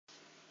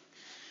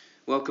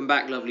Welcome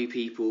back, lovely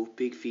people.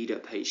 Big Feed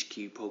Up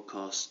HQ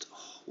podcast.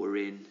 We're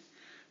in.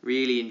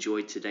 Really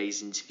enjoyed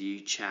today's interview,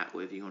 chat,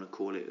 whatever you want to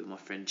call it, with my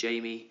friend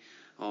Jamie.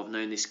 I've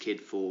known this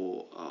kid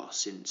for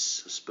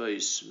since, I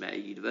suppose, met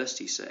at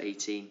university, so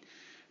 18.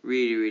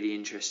 Really, really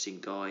interesting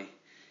guy.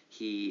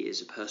 He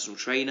is a personal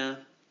trainer.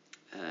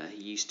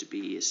 He used to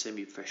be a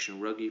semi-professional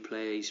rugby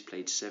player. He's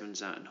played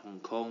sevens out in Hong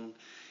Kong.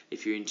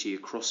 If you're into your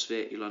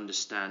CrossFit, you'll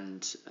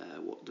understand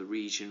what the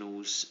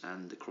regionals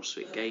and the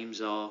CrossFit games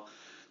are.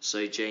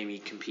 So Jamie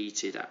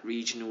competed at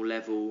regional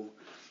level,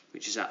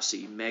 which is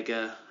absolutely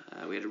mega.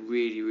 We had a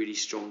really, really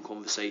strong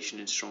conversation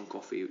and strong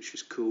coffee, which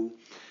was cool.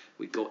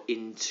 We got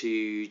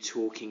into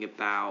talking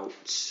about,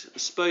 I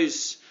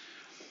suppose,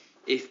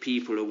 if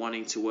people are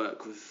wanting to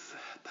work with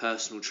a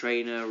personal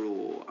trainer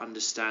or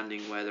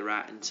understanding where they're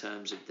at in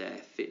terms of their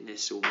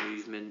fitness or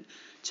movement,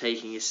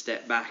 taking a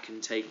step back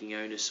and taking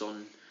onus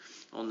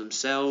on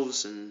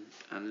themselves and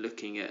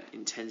looking at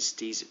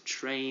intensities of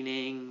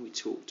training. We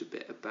talked a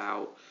bit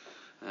about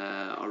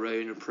our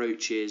own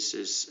approaches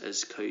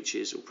as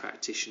coaches or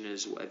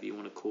practitioners, whatever you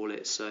want to call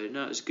it. So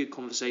no, it was a good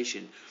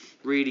conversation.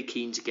 Really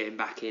keen to get him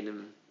back in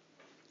and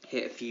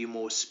hit a few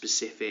more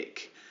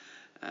specific,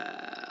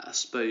 I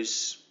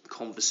suppose,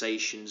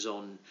 conversations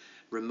on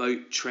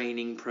remote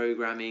training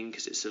programming,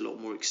 because it's a lot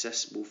more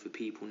accessible for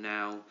people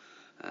now.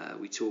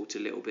 We talked a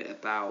little bit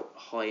about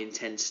high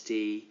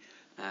intensity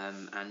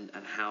and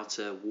how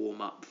to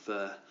warm up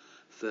for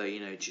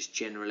just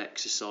general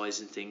exercise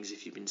and things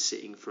if you've been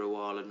sitting for a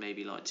while and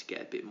maybe like to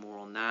get a bit more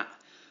on that.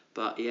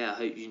 But yeah, I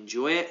hope you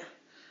enjoy it,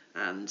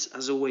 and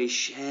as always,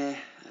 share,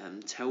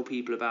 tell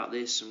people about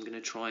this. I'm going to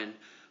try and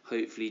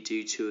hopefully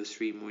do 2 or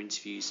 3 more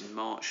interviews in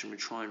March, and we'll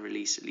try and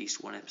release at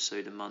least 1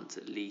 episode a month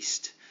at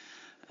least.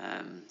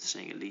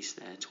 Saying at least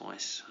there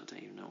twice, I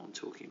don't even know what I'm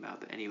talking about,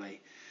 but anyway,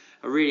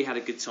 I really had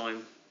a good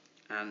time,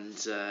 and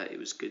it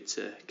was good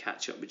to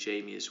catch up with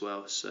Jamie as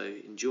well. So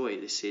enjoy.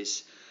 This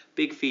is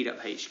Big Feed Up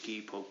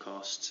HQ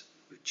podcast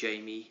with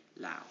Jamie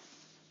Lau.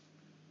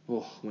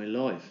 Oh, we're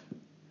live.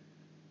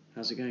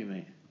 How's it going,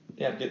 mate?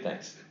 Yeah, I'm good,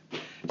 thanks.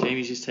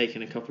 Jamie's just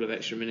taken a couple of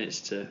extra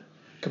minutes to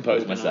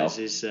compose himself,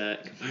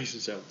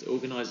 to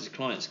organise his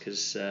clients,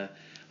 because I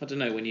don't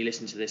know, when you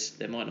listen to this,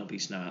 there might not be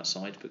snow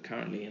outside, but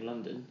currently in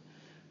London,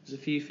 there's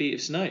a few feet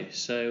of snow.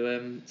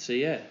 So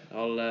yeah,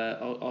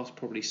 I'll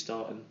probably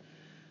start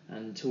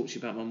and talk to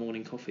you about my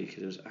morning coffee,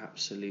 because it was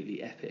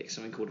absolutely epic.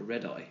 Something called a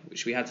red eye,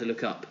 which we had to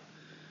look up.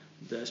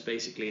 That's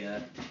basically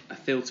a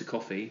filter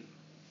coffee.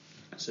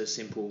 So a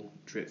simple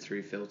drip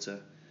through filter,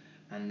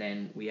 and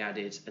then we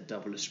added a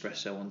double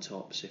espresso on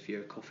top. So if you're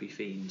a coffee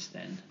fiend,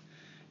 then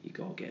you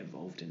got to get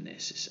involved in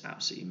this. It's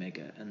absolutely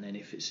mega. And then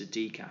if it's a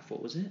decaf,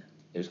 what was it?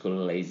 It was called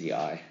a lazy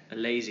eye. A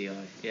lazy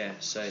eye, yeah.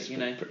 So it's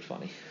pretty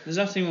funny. There's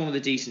nothing wrong with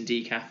a decent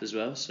decaf as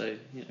well. So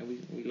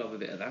we love a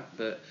bit of that.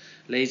 But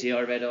lazy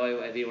eye, red eye,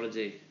 whatever you want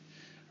to do.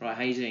 Right,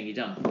 how you doing? You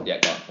done? Yeah,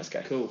 go on, let's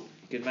go. Cool,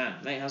 good man,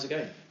 mate. How's it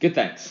going? Good,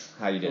 thanks.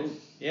 How you doing? Cool.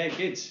 Yeah,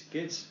 good.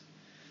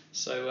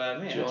 So,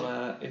 mate, do you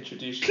want to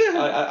introduce?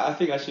 I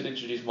think I should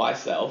introduce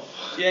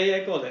myself.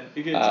 Yeah, go on then.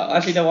 Be good.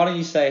 Actually, no. Why don't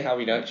you say how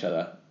we know each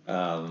other,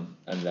 and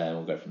then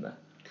we'll go from there.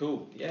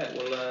 Cool. Yeah.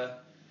 Well,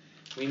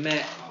 we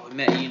met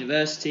at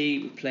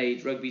university. We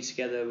played rugby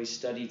together. We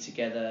studied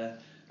together.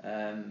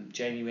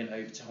 Jamie went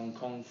over to Hong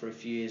Kong for a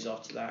few years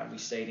after that, and we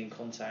stayed in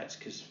contact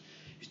because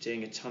he was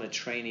doing a ton of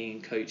training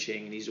and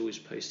coaching, and he's always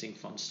posting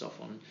fun stuff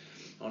on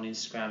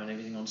Instagram and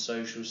everything on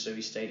social, so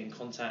we stayed in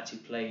contact. He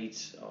played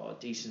a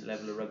decent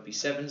level of rugby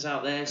sevens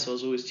out there, so I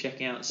was always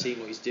checking out and seeing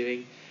what he's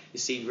doing.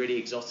 It seemed really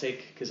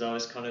exotic because I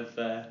was kind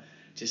of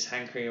just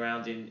hankering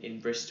around in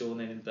Bristol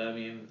and then in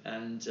Birmingham,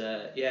 and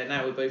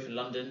now we're both in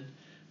London,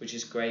 which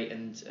is great.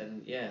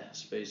 And yeah, I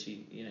suppose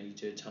you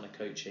do a ton of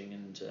coaching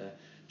and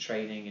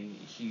training, and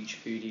huge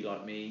foodie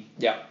like me.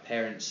 Yeah.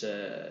 Parents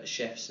are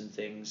chefs and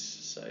things,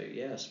 so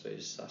yeah, I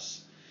suppose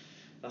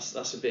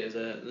that's a bit of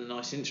a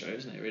nice intro,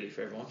 isn't it, really,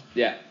 for everyone?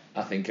 Yeah,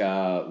 I think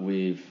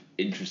we've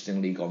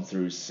interestingly gone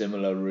through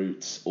similar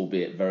routes,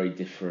 albeit very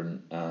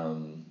different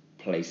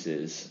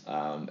places.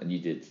 And you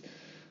did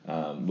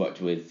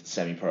worked with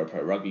semi-pro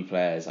rugby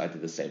players. I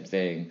did the same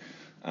thing,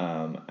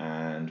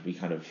 and we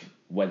kind of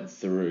went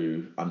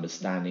through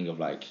understanding of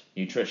like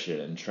nutrition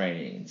and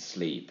training and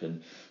sleep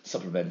and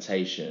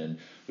supplementation, and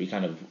we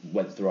kind of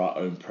went through our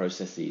own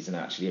processes and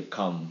actually have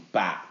come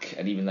back.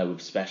 And even though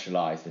we've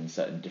specialized in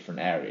certain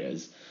different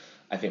areas,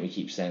 I think we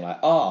keep saying like,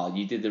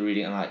 you did the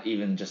reading. And like,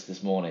 even just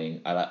this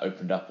morning, I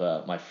opened up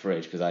my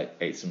fridge because I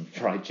ate some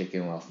fried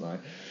chicken last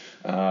night,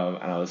 and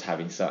I was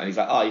having some, and he's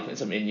like, you put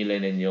some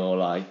inulin in your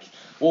like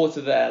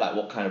water there, like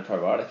what kind of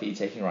probiotic are you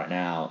taking right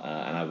now?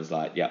 And I was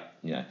like,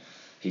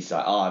 he's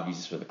like, I've used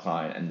this with a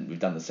client, and we've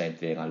done the same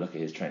thing. I look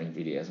at his training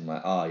videos. I'm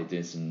like, you're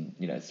doing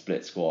some,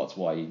 split squats.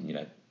 Why are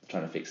you,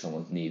 trying to fix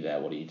someone's knee there?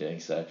 What are you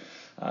doing? So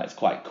it's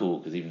quite cool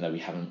because even though we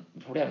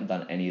probably haven't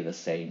done any of the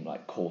same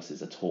like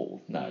courses at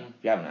all. No,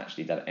 we haven't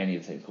actually done any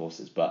of the same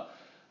courses, but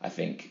I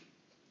think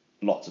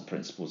lots of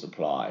principles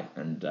apply,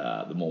 and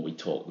the more we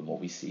talk, the more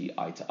we see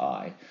eye to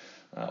eye,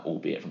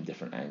 albeit from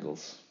different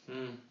angles.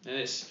 And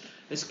it's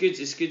good.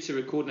 It's good to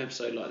record an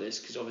episode like this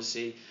because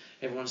obviously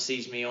everyone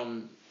sees me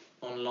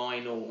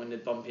online or when they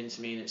bump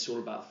into me, and it's all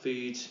about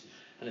food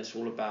and it's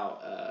all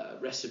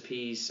about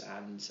recipes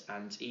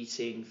and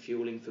eating,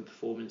 fueling for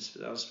performance.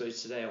 But I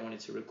suppose today I wanted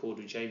to record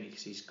with Jamie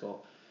because he's got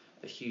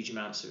a huge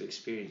amounts of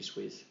experience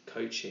with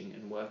coaching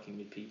and working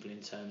with people in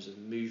terms of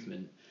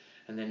movement,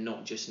 and then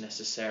not just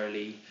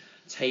necessarily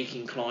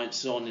taking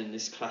clients on in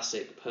this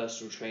classic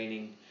personal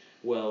training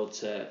world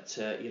to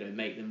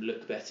make them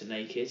look better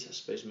naked. I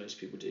suppose most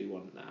people do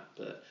want that,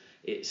 but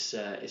it's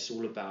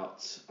all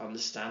about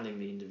understanding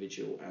the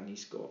individual, and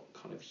he's got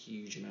kind of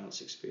huge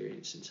amounts of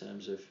experience in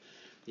terms of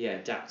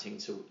adapting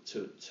to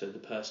the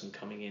person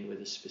coming in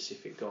with a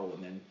specific goal.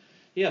 And then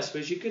I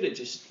suppose you're good at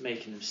just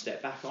making them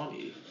step back, aren't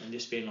you, and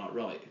just being like,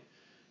 right,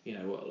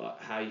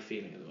 how are you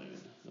feeling at the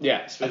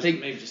moment? I think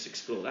maybe just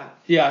explore that.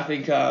 I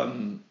think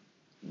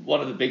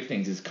one of the big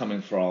things is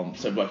coming from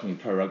working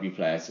with pro rugby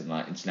players and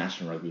like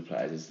international rugby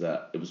players is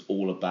that it was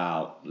all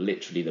about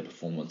literally the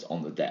performance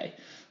on the day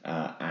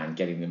and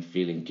getting them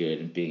feeling good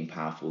and being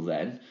powerful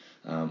then.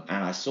 And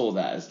I saw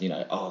that as,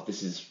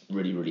 this is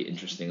really, really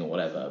interesting or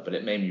whatever, but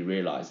it made me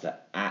realise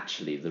that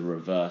actually the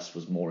reverse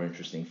was more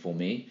interesting for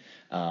me.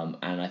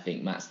 And I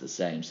think Matt's the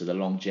same. So the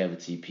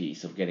longevity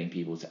piece of getting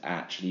people to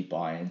actually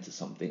buy into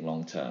something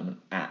long term and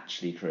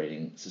actually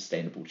creating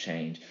sustainable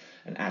change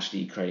and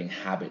actually creating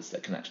habits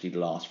that can actually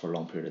last for a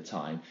long period of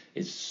time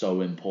is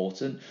so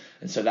important.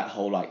 And so that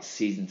whole like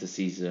season to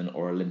season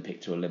or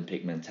Olympic to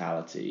Olympic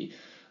mentality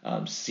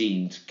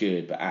seemed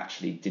good, but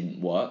actually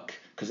didn't work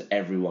because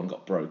everyone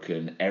got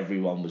broken.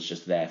 Everyone was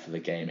just there for the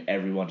game.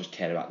 Everyone just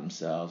cared about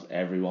themselves.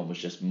 Everyone was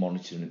just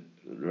monitoring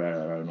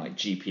their own like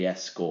GPS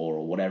score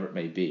or whatever it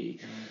may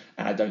be.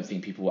 And I don't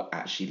think people were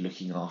actually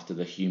looking after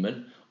the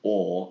human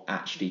or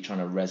actually trying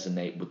to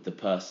resonate with the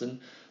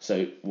person.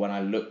 So when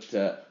I looked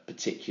at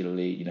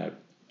particularly,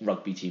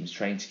 rugby teams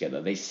train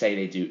together, they say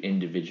they do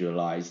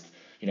individualized,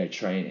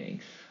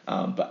 training.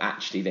 But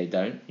actually they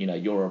don't.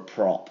 You're a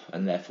prop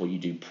and therefore you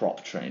do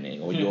prop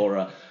training, or you're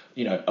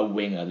a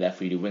winger,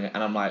 therefore you do winger.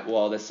 And I'm like,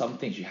 well, there's some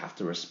things you have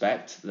to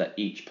respect, that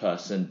each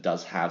person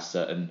does have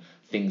certain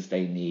things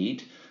they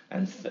need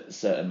and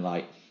certain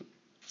like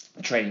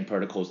training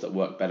protocols that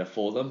work better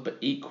for them. But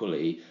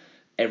equally,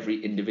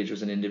 every individual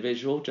is an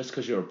individual. Just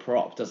because you're a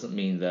prop doesn't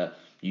mean that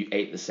you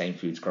ate the same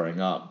foods growing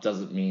up,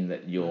 doesn't mean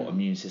that your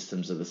immune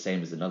systems are the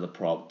same as another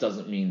prop,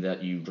 doesn't mean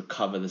that you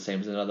recover the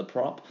same as another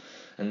prop.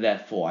 And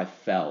therefore I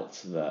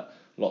felt that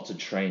lots of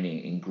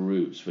training in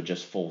groups were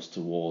just forced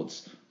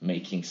towards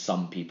making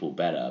some people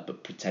better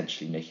but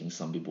potentially making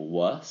some people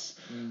worse.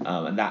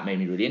 And that made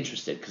me really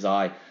interested because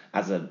I,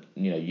 as a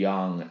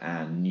young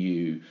and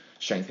new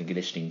strength and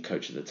conditioning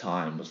coach at the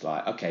time, was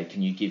like, okay,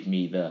 can you give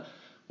me the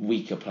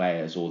weaker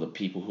players or the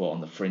people who are on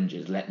the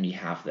fringes, let me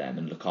have them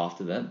and look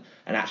after them.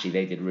 And actually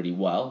they did really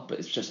well, but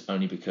it's just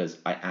only because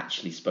I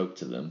actually spoke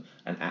to them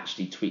and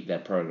actually tweaked their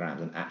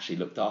programs and actually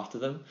looked after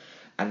them.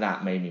 And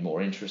that made me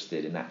more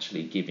interested in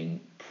actually giving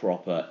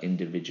proper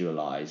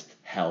individualized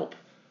help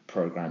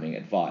programming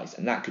advice.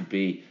 And that could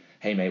be,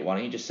 hey mate, why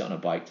don't you just sit on a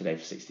bike today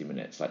for 60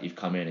 minutes? Like you've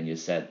come in and you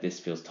said this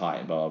feels tight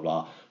and blah, blah,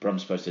 blah, but I'm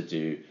supposed to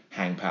do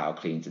hang power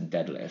cleans and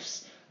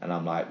deadlifts. And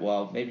I'm like,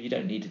 well, maybe you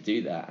don't need to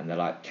do that. And they're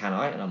like, can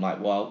I? And I'm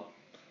like, well,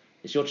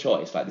 it's your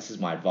choice. Like, this is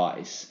my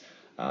advice.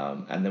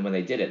 And then when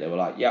they did it, they were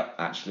like, yep,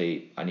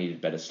 actually, I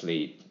needed better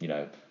sleep.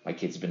 My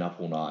kids have been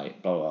up all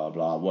night, blah, blah,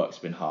 blah, work's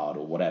been hard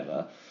or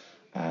whatever.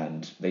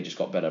 And they just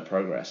got better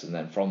progress. And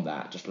then from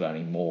that, just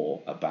learning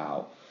more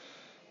about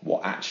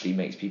what actually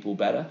makes people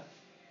better.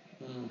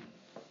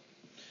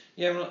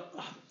 Yeah, well,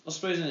 I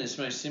suppose in its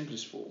most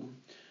simplest form,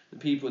 the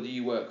people that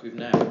you work with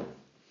now,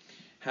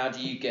 how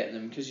do you get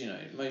them? Because,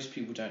 most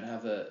people don't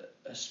have a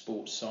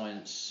sports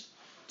science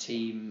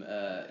team, like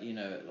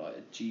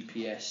a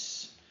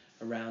GPS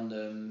around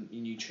them,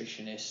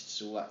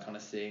 nutritionists, all that kind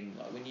of thing.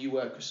 Like when you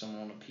work with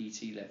someone on a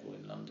PT level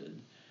in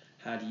London,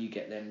 how do you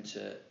get them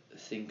to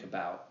think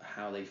about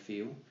how they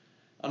feel?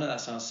 I know that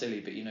sounds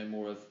silly, but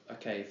more of,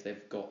 okay, if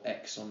they've got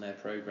X on their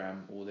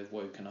program or they've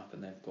woken up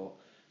and they've got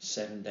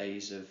 7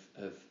 days of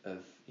a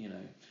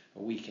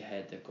week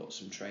ahead, they've got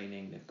some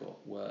training, they've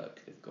got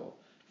work, they've got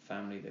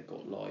family, they've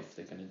got life,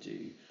 they're going to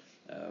do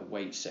a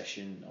weight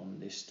session on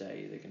this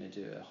day, they're going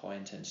to do a high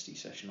intensity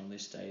session on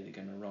this day, they're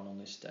going to run on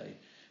this day.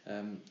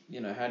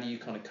 How do you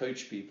kind of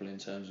coach people in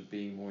terms of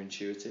being more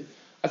intuitive?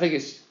 I think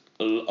it's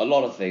a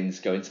lot of things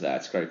go into that.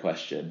 It's a great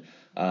question.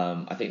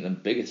 I think the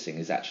biggest thing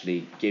is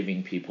actually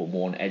giving people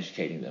more and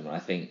educating them. And I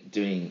think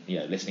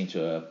listening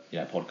to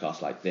a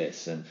podcast like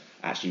this and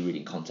actually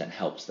reading content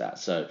helps that.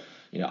 So,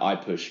 I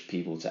push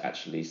people to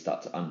actually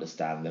start to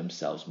understand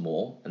themselves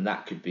more. And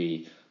that could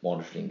be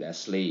monitoring their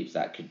sleep.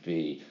 That could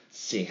be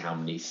seeing how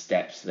many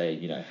steps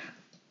they,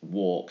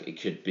 walk.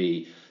 It could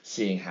be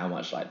seeing how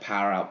much like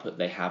power output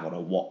they have on a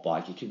watt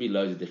bike. It could be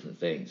loads of different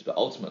things. But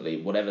ultimately,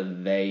 whatever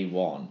they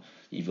want,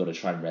 you've got to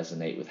try and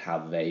resonate with how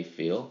they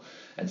feel.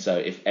 And so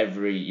if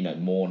every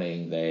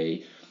morning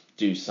they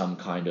do some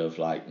kind of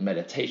like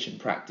meditation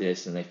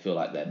practice and they feel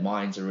like their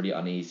minds are really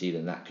uneasy,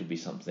 then that could be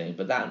something.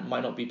 But that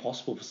might not be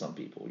possible for some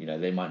people. You know,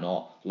 they might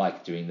not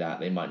like doing that.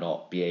 They might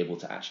not be able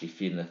to actually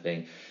feel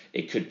anything.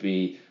 It could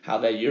be how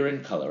their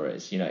urine color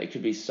is. You know, it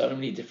could be so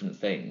many different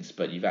things,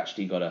 but you've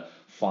actually got to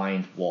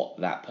find what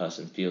that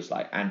person feels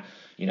like. And,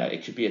 you know,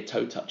 it could be a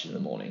toe touch in the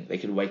morning. They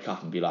could wake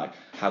up and be like,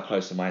 how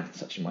close am I to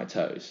touching my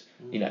toes?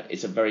 You know,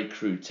 it's a very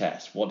crude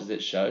test. What does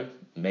it show?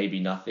 Maybe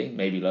nothing,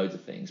 maybe loads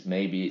of things.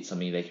 Maybe it's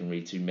something they can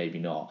read to, maybe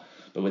not.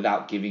 But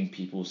without giving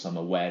people some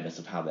awareness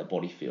of how their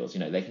body feels, you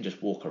know, they can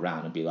just walk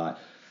around and be like,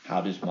 how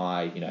does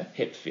my, you know,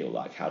 hip feel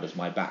like? How does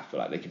my back feel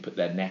like? They can put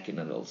their neck in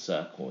a little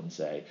circle and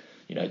say,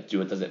 you know,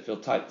 does it feel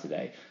tight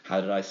today?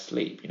 How did I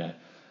sleep? You know,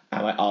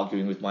 am I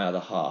arguing with my other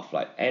half?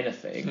 Like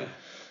anything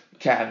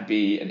can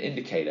be an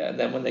indicator. And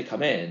then when they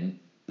come in,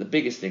 the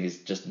biggest thing is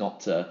just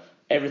not to,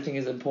 everything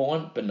is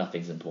important, but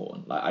nothing's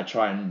important. Like I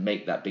try and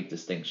make that big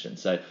distinction.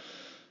 So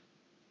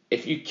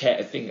if you care,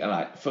 I think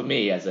like for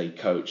me as a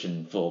coach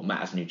and for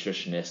Matt as a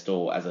nutritionist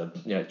or as a,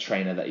 you know,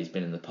 trainer that he's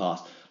been in the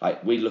past,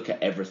 like we look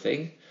at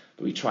everything,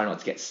 but we try not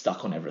to get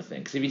stuck on everything.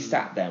 Because if you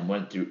sat there and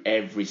went through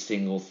every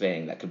single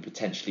thing that could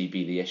potentially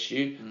be the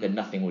issue, then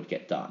nothing would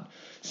get done.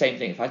 Same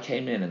thing, if I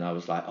came in and I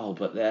was like, oh,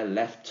 but their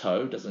left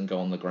toe doesn't go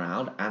on the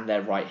ground and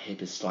their right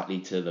hip is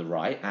slightly to the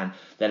right and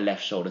their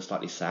left shoulder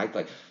slightly sagged,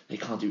 like they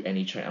can't do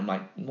any training. I'm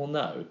like, well,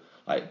 no.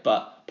 Like,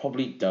 but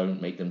probably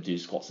don't make them do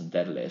squats and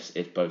deadlifts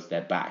if both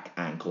their back,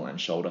 ankle, and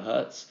shoulder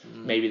hurts.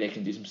 Maybe they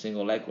can do some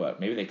single leg work.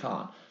 Maybe they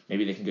can't.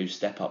 Maybe they can do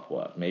step up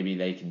work. Maybe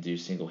they can do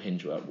single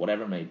hinge work.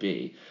 Whatever it may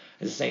be.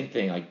 It's the same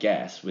thing, I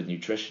guess, with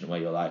nutrition,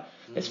 where you're like,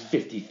 there's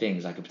 50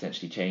 things I could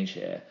potentially change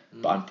here,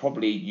 but I'm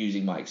probably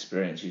using my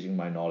experience, using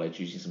my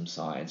knowledge, using some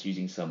science,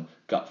 using some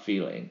gut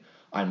feeling.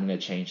 I'm going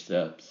to change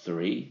the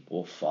 3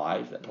 or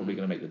 5 that are probably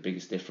going to make the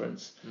biggest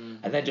difference,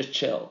 and then just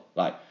chill.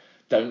 Like,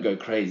 don't go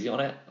crazy on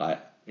it.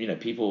 Like, you know,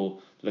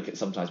 people look at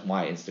sometimes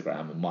my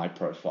Instagram and my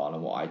profile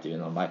and what I do,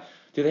 and I'm like,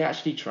 do they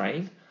actually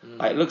train?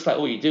 Like, it looks like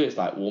all you do is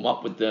like warm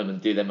up with them and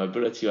do their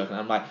mobility work, and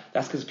I'm like,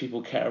 that's because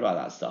people care about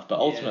that stuff. But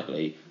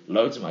ultimately,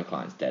 loads of my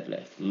clients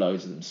deadlift,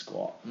 loads of them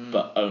squat,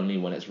 but only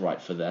when it's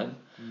right for them.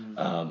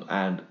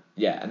 And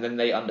then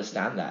they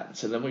understand that.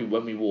 So then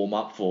when we warm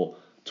up for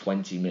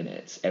 20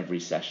 minutes every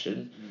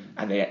session,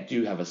 and they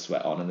do have a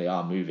sweat on and they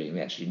are moving,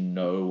 they actually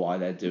know why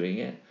they're doing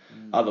it.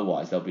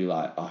 Otherwise, they'll be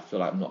like, oh, I feel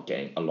like I'm not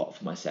getting a lot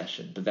for my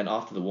session. But then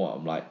after the warm,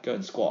 I'm like, go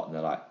and squat, and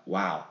they're like,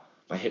 wow,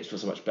 my hips feel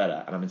so much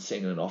better, and I've been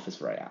sitting in an office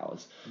for 8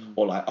 hours.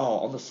 Or like, oh,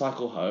 on the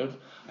cycle home,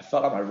 I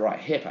felt like my right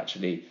hip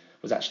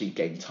was actually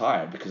getting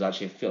tired because I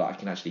feel like I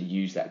can actually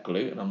use that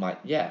glute. And I'm like,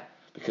 yeah,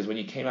 because when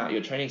you came out of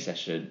your training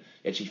session,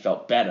 it actually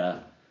felt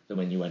better than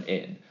when you went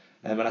in.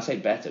 And when I say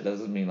better, it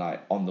doesn't mean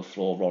like on the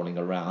floor rolling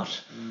around,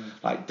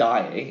 like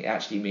dying. It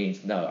actually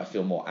means, no, I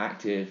feel more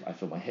active. I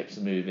feel my hips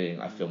are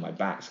moving. I feel my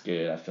back's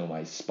good. I feel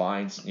my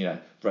spine's, you know,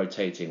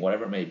 rotating,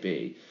 whatever it may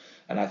be.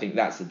 And I think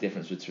that's the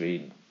difference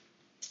between,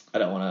 I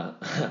don't want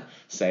to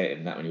say it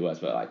in that many words,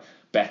 but like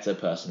better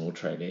personal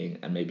training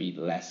and maybe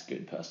less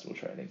good personal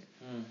training.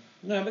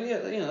 No, but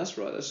yeah, you know, that's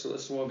right.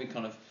 That's why we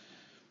kind of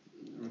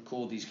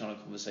record these kind of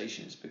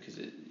conversations, because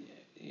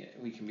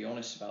we can be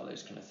honest about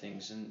those kind of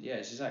things. And yeah,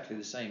 it's exactly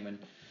the same when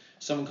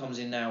someone comes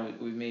in now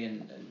with me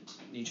and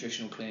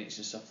nutritional clinics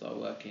and stuff that I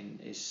work in.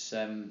 Is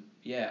I'm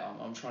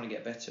trying to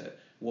get better.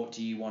 What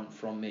do you want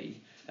from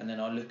me? And then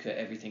I look at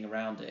everything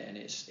around it, and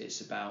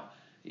it's about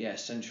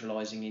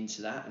centralizing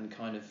into that and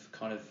kind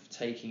of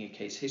taking a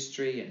case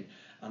history and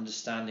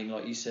understanding,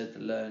 like you said,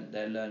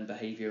 their learned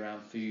behavior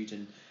around food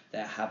and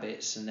their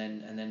habits, and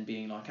then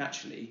being like,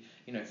 actually,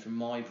 you know, from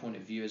my point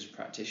of view as a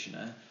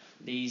practitioner,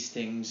 these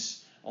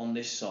things on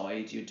this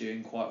side you're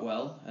doing quite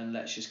well, and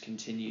let's just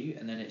continue.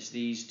 And then it's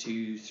these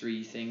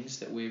 2-3 things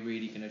that we're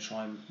really going to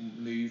try and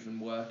move and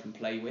work and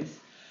play with.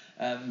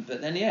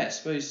 But then I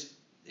suppose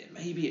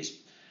maybe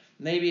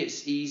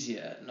it's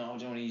easier. No, I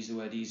don't want to use the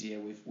word easier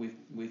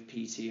with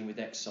PT and with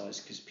exercise,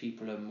 because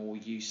people are more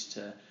used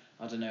to,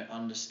 I don't know,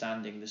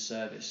 understanding the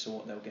service or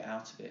what they'll get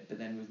out of it. But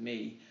then with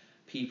me,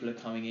 people are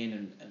coming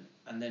in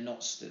and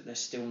they're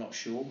still not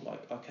sure.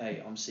 Like,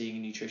 okay, I'm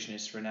seeing a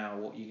nutritionist for an hour.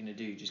 What are you going to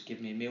do? Just give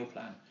me a meal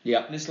plan.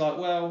 Yeah. And it's like,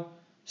 well,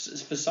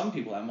 for some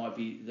people that might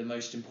be the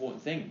most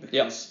important thing,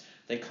 because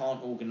they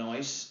can't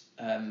organise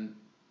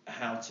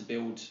how to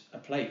build a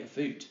plate of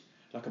food,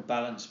 like a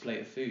balanced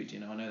plate of food. You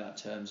know, I know that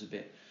term's a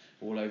bit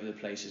all over the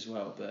place as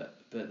well,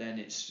 but then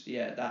it's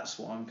that's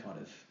what I'm kind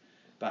of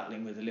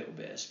battling with a little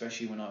bit,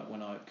 especially when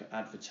I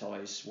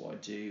advertise what I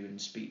do and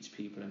speak to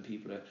people, and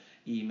people are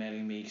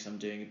emailing me because I'm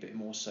doing a bit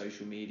more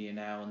social media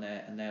now,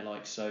 and they're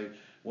like, so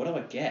what do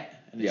I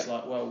get? And it's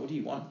like, well, what do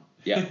you want?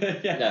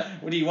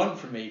 What do you want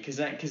from me? Because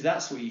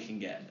that's what you can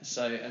get.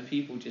 So, and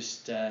people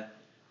just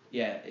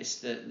it's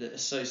the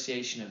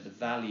association of the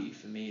value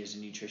for me as a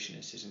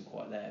nutritionist isn't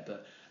quite there.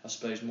 But I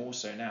suppose more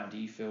so now, do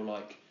you feel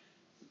like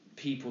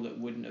people that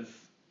wouldn't have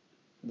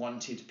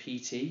wanted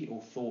PT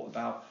or thought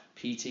about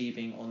PT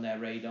being on their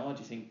radar, do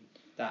you think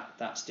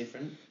that's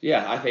different?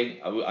 Yeah, I think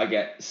I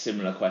get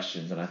similar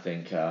questions, and I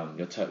think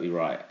you're totally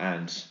right.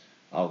 And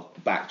I'll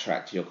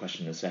backtrack to your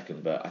question in a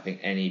second, but I think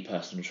any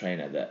personal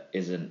trainer that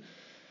isn't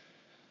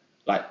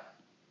like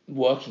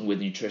working with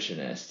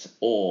nutritionists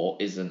or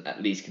isn't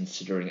at least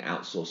considering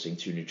outsourcing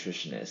to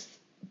nutritionists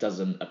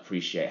doesn't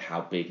appreciate how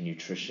big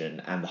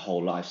nutrition and the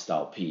whole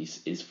lifestyle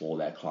piece is for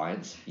their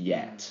clients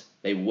yet.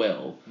 They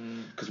will,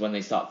 because when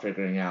they start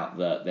figuring out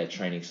that they're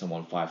training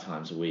someone 5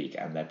 times a week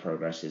and their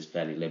progress is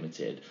fairly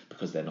limited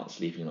because they're not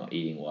sleeping, not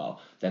eating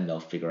well, then they'll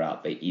figure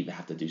out they either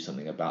have to do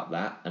something about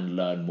that and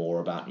learn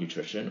more about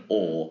nutrition,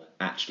 or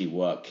actually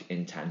work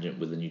in tangent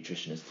with a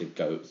nutritionist to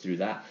go through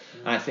that.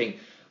 And I think,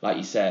 like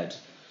you said,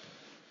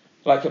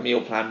 like a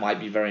meal plan might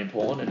be very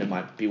important and it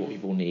might be what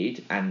people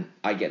need, and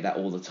I get that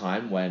all the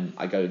time when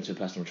I go into a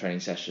personal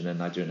training session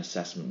and I do an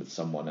assessment with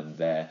someone and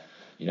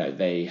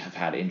they have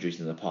had injuries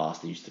in the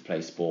past, they used to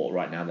play sport,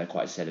 right now they're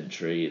quite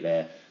sedentary,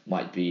 they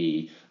might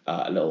be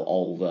a little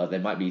older, there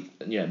might be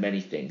many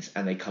things,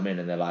 and they come in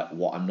and they're like,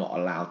 what, I'm not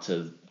allowed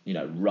to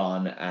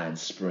run and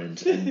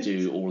sprint and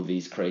do all of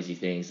these crazy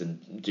things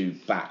and do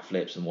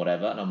backflips and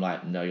whatever, and I'm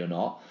like, no, you're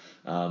not.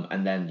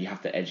 And then you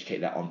have to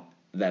educate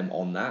them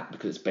on that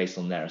because it's based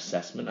on their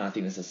assessment. And I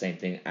think it's the same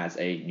thing as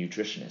a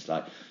nutritionist.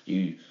 Like,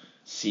 you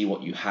see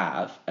what you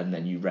have and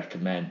then you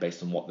recommend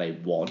based on what they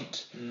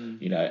want, and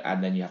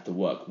then you have to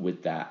work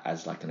with that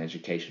as like an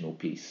educational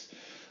piece.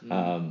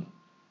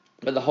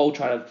 But the whole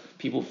trying of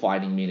people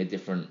finding me in a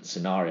different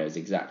scenario is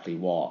exactly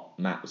what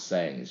Matt was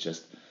saying. It's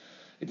just,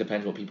 it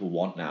depends what people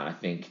want now. I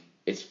think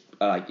it's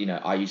like,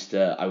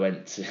 I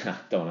went to, I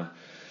don't want to,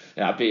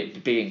 I've been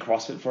in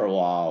CrossFit for a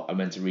while. I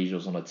went to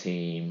regionals on a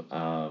team,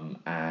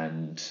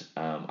 and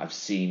I've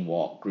seen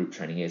what group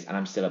training is, and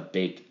I'm still a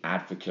big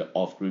advocate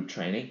of group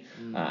training,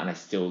 and I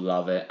still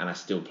love it, and I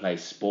still play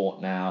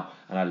sport now,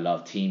 and I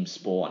love team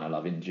sport, and I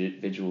love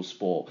individual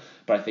sport,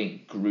 but I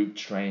think group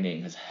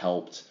training has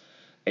helped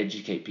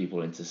educate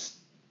people into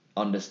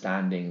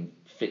understanding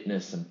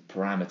fitness and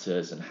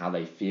parameters and how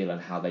they feel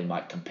and how they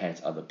might compare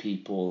to other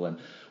people and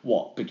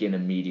what beginner,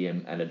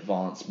 medium, and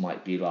advanced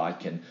might be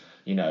like, and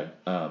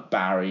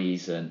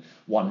Barry's and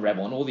One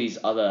Rebel and all these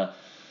other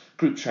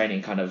group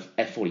training kind of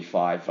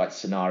F45 like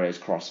scenarios,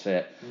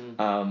 CrossFit,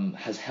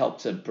 has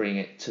helped to bring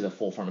it to the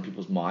forefront of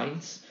people's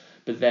minds.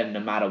 But then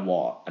no matter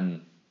what,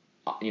 and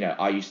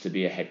I used to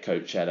be a head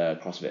coach at a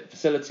CrossFit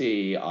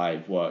facility,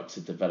 I've worked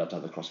to develop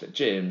other CrossFit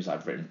gyms,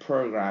 I've written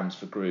programs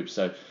for groups,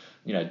 so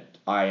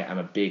I am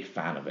a big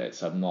fan of it,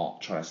 so I'm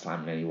not trying to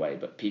slam in any way,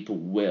 but people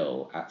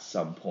will at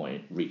some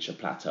point reach a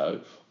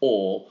plateau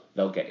or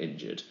they'll get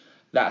injured.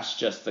 That's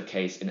just the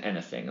case in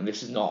anything. And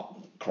this is not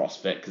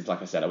CrossFit because,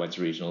 like I said, I went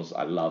to regionals.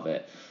 I love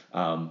it.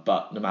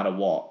 But no matter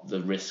what,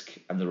 the risk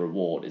and the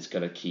reward is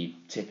going to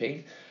keep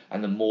tipping.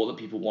 And the more that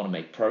people want to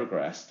make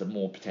progress, the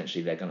more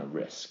potentially they're going to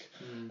risk.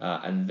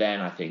 And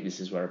then I think this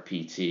is where a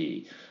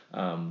PT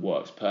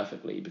works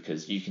perfectly,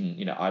 because you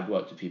can, I've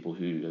worked with people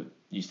who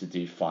used to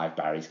do 5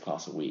 Barry's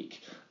class a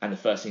week. And the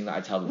first thing that I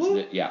tell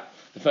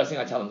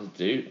them to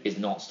do is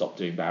not stop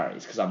doing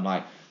Barry's, because I'm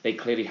like, they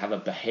clearly have a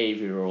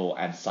behavioral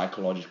and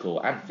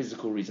psychological and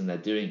physical reason they're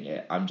doing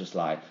it. I'm just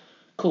like,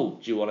 cool,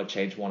 do you want to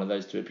change one of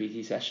those to a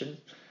PT session?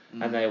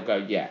 And they'll go,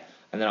 yeah.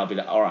 And then I'll be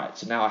like, all right,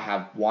 so now I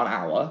have 1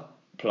 hour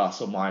plus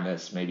or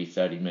minus maybe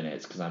 30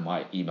 minutes, because I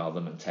might email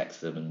them and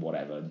text them and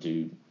whatever and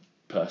do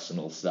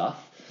personal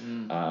stuff,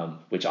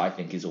 which I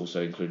think is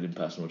also included in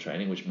personal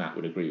training, which Matt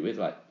would agree with.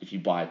 Like, if you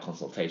buy a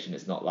consultation,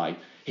 it's not like,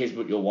 here's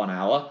your 1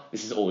 hour,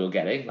 this is all you're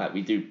getting. Like,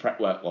 we do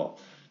prep work,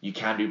 you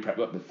can do prep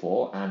work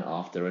before and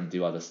after and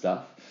do other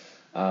stuff.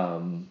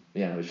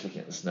 We're just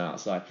looking at the snow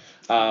outside.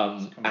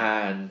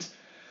 And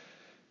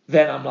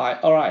then I'm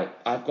like, all right,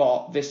 I've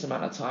got this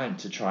amount of time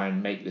to try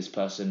and make this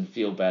person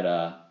feel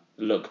better,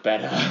 look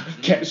better,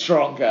 get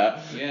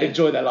stronger,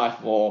 enjoy their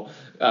life more,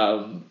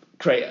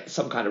 create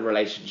some kind of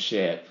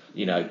relationship,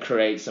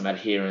 create some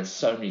adherence,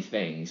 so many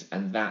things.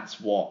 And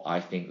that's what I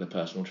think the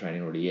personal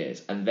training really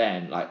is. And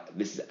then, like,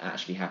 this has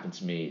actually happened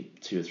to me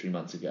 2 or 3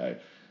 months ago.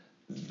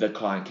 The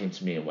client came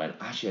to me and went,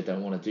 actually, I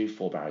don't want to do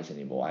 4 Barry's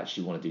anymore. I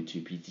actually want to do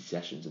 2 PT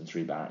sessions and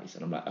 3 Barry's.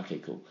 And I'm like, okay,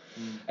 cool.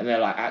 And they're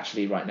like,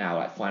 actually, right now,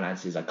 like,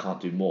 finances, I can't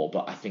do more,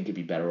 but I think it'd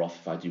be better off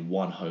if I do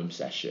 1 home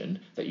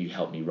session that you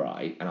help me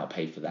write, and I'll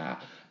pay for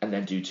that, and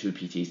then do 2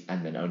 PTs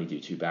and then only do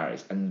 2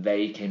 Barry's. And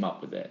they came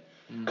up with it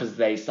because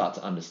they start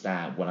to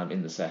understand when I'm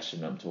in the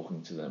session, I'm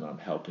talking to them, I'm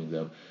helping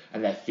them,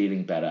 and they're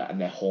feeling better, and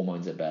their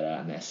hormones are better,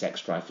 and their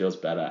sex drive feels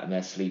better, and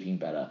they're sleeping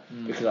better.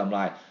 Because I'm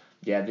like,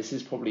 yeah, this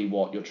is probably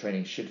what your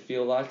training should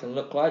feel like and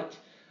look like,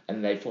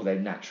 and therefore they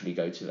naturally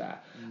go to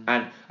that.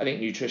 And I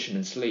think nutrition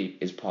and sleep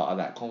is part of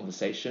that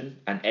conversation,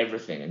 and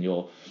everything, and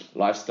your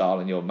lifestyle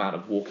and your amount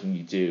of walking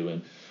you do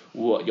and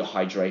what your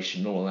hydration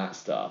and all that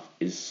stuff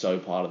is so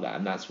part of that.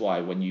 And that's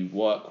why when you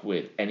work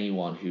with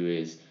anyone who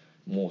is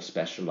more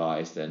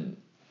specialized and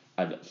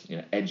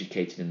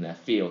educated in their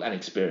field and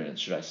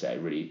experienced, should I say,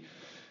 really,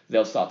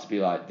 they'll start to be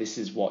like, this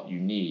is what you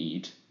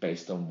need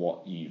based on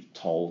what you've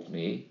told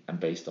me and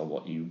based on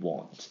what you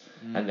want.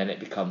 And then it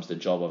becomes the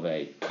job of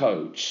a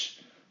coach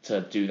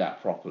to do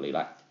that properly.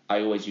 Like, I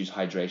always use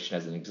hydration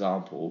as an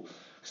example,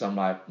 because I'm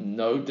like,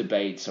 no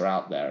debates are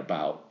out there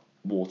about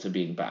water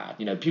being bad.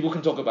 You know, people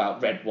can talk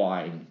about red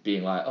wine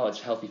being like, oh,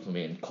 it's healthy for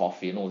me, and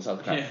coffee and all this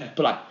other crap. Yeah.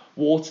 But like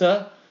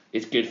water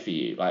is good for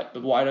you. Like,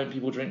 but why don't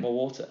people drink more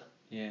water?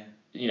 Yeah.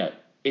 You know,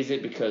 is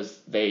it because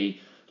they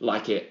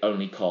like it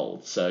only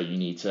cold, so you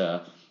need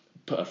to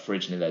put a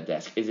fridge near their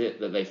desk? Is it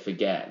that they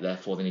forget,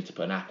 therefore they need to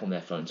put an app on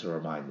their phone to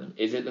remind them?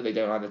 Is it that they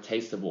don't like the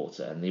taste of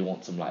water and they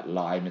want some like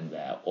lime in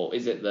there? Or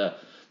is it that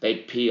they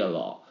pee a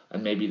lot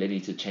and maybe they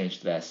need to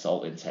change their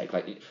salt intake?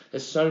 Like,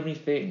 there's so many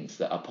things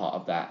that are part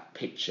of that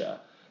picture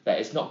that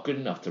it's not good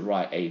enough to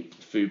write a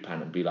food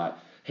plan and be like,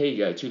 here you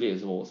go, 2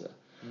 liters of water.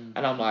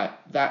 And I'm like,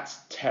 that's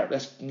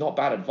not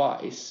bad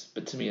advice,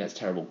 but to me that's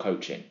terrible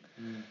coaching,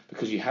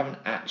 because you haven't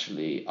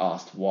actually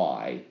asked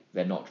why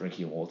they're not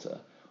drinking water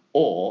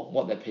or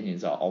what their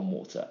opinions are on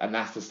water. And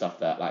that's the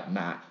stuff that like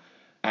Matt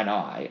and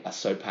I are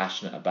so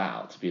passionate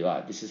about, to be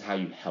like, this is how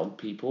you help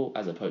people,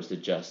 as opposed to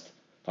just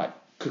like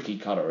cookie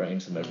cuttering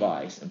some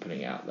advice and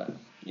putting it out there.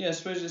 Yeah, I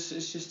suppose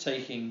it's just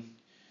taking.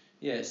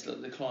 Yeah, it's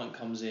like the client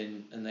comes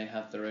in and they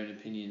have their own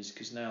opinions,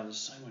 because now there's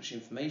so much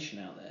information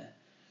out there,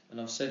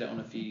 and I've said it on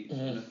a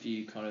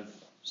few kind of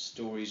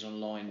stories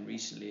online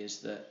recently, is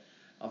that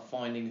I'm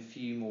finding a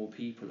few more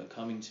people are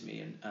coming to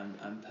me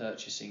and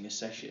purchasing a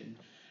session,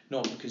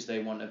 not because they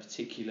want a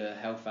particular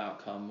health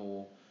outcome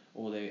or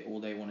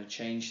they want to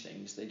change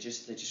things. They're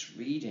just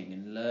reading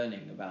and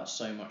learning about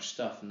so much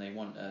stuff, and they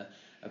want a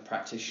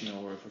practitioner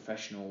or a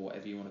professional,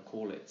 whatever you want to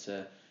call it,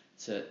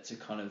 to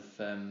kind of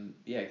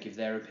give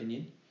their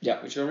opinion.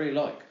 Yeah. Which I really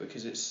like,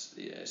 because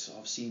it's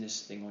I've seen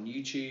this thing on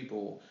YouTube,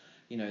 or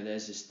you know,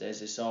 there's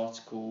this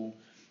article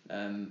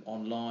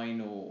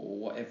online or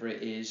whatever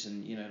it is,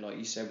 and you know, like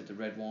you said with the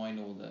red wine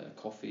or the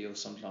coffee or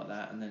something like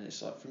that, and then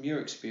it's like, from your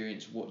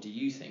experience, what do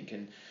you think?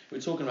 And we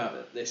were talking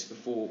about this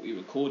before we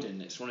recorded,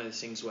 and it's one of those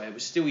things where we're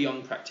still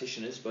young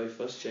practitioners, both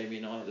of us, Jamie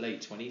and I,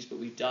 late 20s, but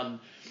we've done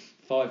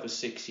 5 or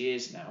 6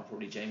 years now,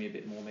 probably Jamie a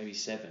bit more, maybe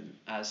 7,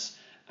 as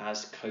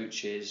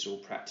coaches or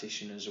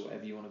practitioners or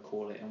whatever you want to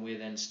call it, and we're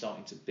then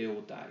starting to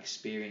build that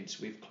experience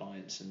with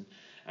clients, and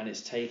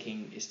it's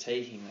taking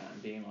that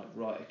and being like,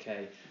 right,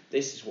 okay,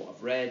 this is what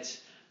I've read,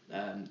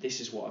 this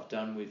is what I've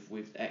done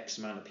with X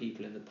amount of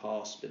people in the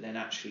past, but then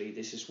actually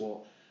this is what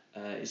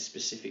is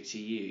specific to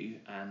you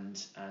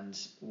and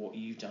what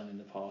you've done in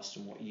the past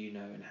and what you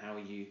know and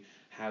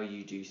how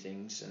you do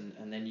things,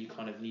 and then you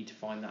kind of need to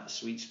find that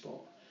sweet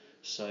spot.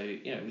 So,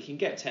 you know, we can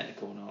get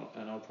technical,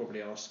 and I'll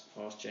probably ask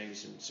Jamie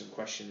some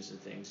questions and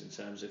things in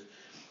terms of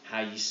how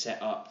you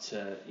set up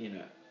to, you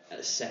know,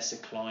 assess a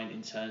client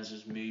in terms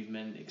of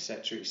movement,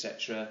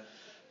 etc.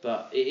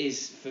 But it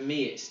is, for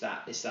me, it's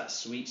that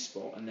sweet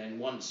spot. And then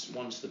once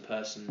the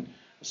person,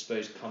 I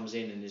suppose, comes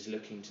in and is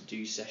looking to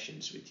do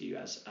sessions with you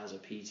as a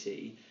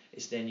PT,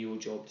 it's then your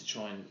job to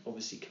try and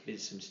obviously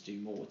convince them to do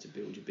more, to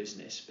build your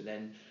business, but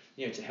then,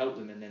 you know, to help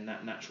them, and then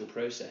that natural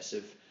process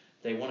of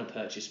they want to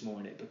purchase more,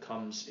 and it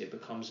becomes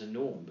a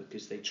norm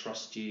because they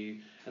trust you,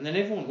 and then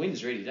everyone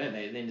wins, really, don't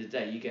they? At the end of the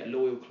day, you get a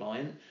loyal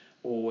client,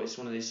 or it's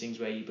one of those things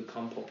where you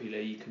become popular,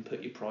 you can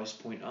put your price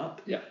point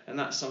up. Yeah. And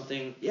that's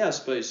something, I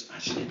suppose,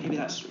 actually, maybe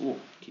that's,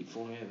 keep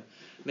falling over.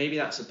 Maybe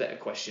that's a better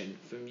question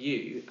from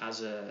you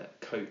as a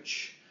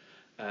coach,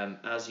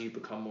 as you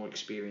become more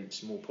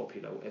experienced, more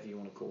popular, whatever you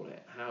want to call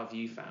it. How have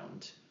you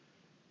found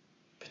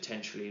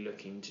potentially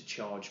looking to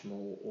charge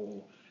more,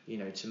 or, you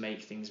know, to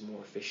make things more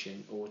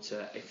efficient, or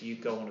to, if you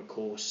go on a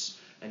course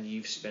and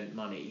you've spent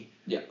money,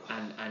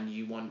 and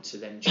you want to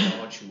then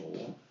charge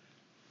more,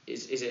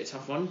 is it a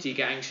tough one? Do you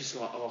get anxious,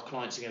 like, oh,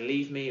 clients are going to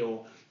leave me,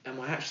 or am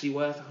I actually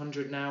worth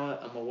 100 an hour?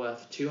 Am I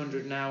worth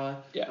 200 an hour?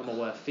 Am I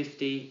worth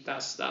 50?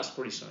 That's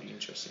probably something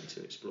interesting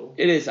to explore.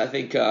 It is. I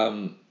think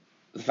the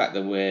fact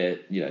that we're,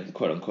 you know,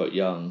 quote unquote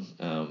young,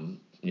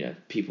 you know,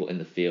 people in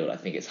the field, I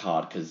think it's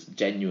hard, because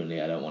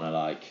genuinely I don't want to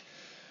like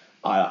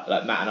Matt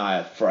and I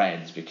are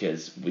friends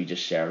because we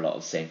just share a lot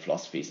of the same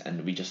philosophies,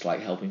 and we just like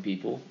helping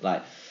people.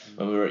 Like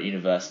when we were at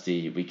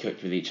university, we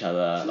cooked with each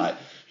other, like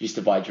used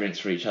to buy drinks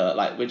for each other.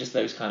 Like we're just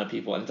those kind of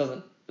people,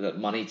 and that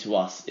money to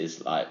us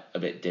is like a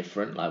bit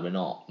different. Like we're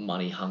not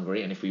money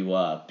hungry, and if we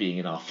were, being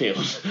in our field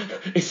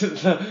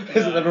isn't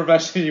the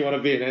profession you want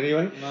to be in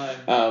anyway.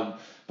 No.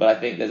 But I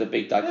think there's a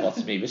big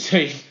dichotomy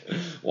between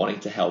wanting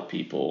to help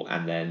people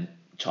and then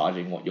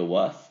charging what you're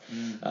worth.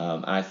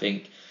 And I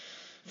think,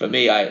 for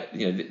me,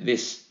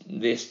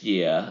 this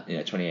year,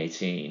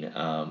 2018,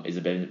 is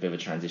a bit of a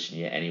transition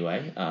year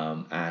anyway,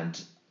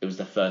 and it was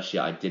the first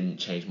year I didn't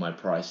change my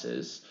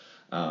prices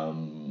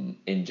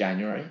in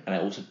January, and I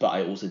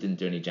also didn't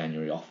do any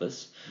January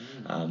offers.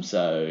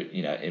 So,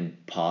 you know, in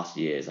past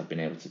years I've been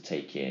able to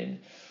take in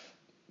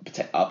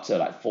up to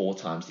like 4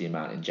 times the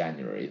amount in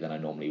January than I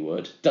normally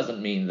would.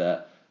 Doesn't mean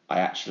that I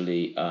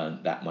actually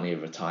earn that money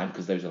over time,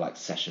 because those are like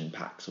session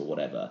packs or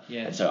whatever,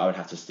 and so I would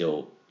have to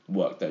still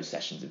work those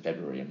sessions in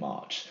February and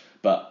March.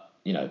 But,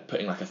 you know,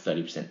 putting like a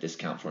 30%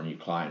 discount for a new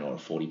client, or a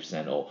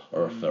 40% or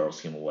a referral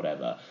scheme or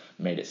whatever,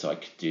 made it so I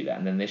could do that.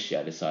 And then this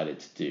year I decided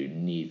to do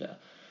neither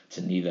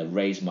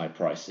raise my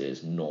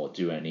prices nor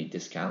do any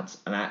discounts.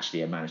 And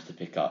actually I managed to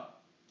pick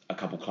up a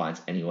couple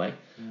clients anyway,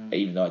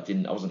 even though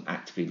I wasn't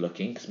actively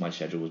looking because my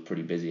schedule was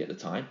pretty busy at the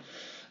time.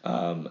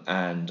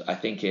 And I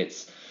think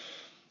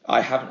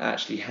I haven't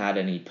actually had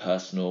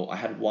I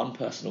had one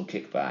personal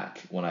kickback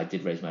when I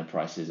did raise my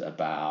prices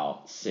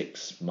about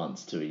 6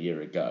 months to a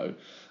year ago,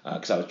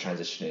 because I was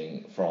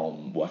transitioning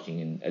from working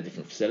in a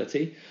different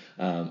facility,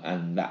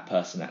 and that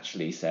person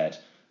actually said,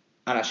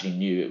 I actually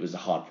knew it was a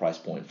hard price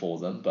point for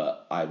them,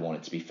 but I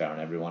wanted to be fair on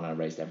everyone. I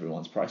raised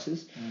everyone's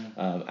prices,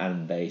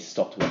 and they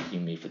stopped working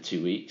with me for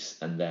 2 weeks,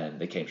 and then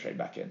they came straight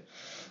back in.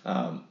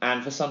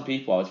 And for some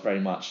people, I was very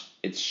much,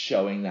 it's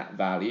showing that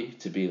value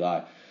to be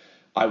like,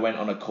 I went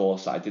on a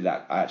course, I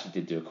actually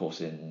did do a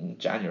course in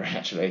January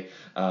actually,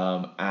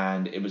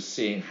 and it was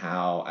seeing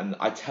how, and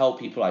I tell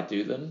people I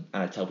do them,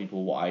 and I tell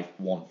people what I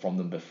want from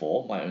them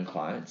before, my own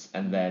clients,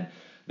 and then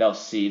they'll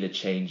see the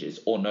changes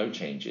or no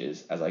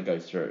changes as I go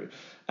through,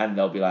 and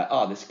they'll be like,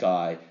 oh, this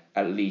guy,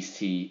 at least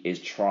he is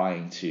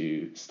trying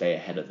to stay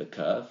ahead of the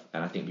curve,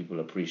 and I think people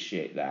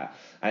appreciate that.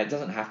 And it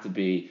doesn't have to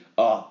be,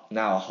 oh,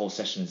 now a whole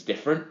session is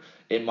different.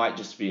 It might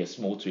just be a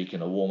small tweak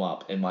in a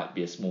warm-up, it might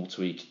be a small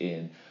tweak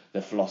in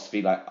the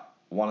philosophy. Like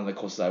one of the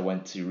courses I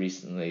went to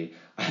recently,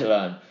 I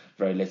learned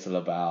very little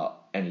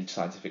about any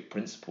scientific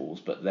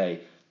principles, but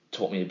they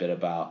taught me a bit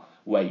about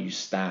where you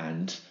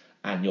stand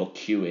and you're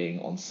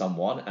cueing on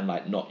someone and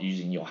like not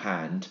using your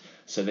hand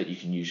so that you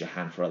can use your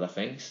hand for other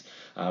things.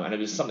 And it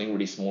was something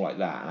really small like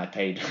that, and I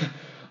paid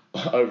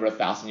over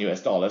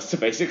 $1,000 to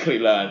basically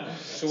learn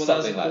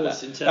something like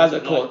that. That was a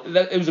course.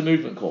 It was a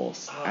movement course.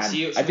 So I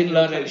didn't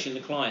learn coaching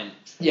the client.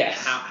 Yes.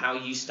 How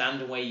you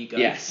stand and where you go.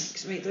 Yes.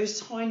 Because mate, those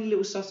tiny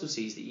little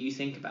subtleties that you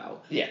think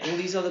about. Yeah. All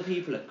these other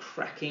people are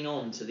cracking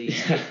on to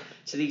these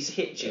to these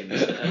hit gyms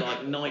that are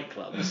like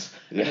nightclubs,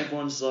 and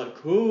everyone's like,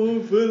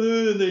 "Oh,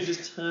 fella," and they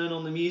just turn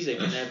on the music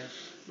and they're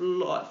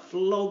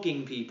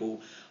flogging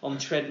people on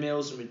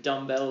treadmills and with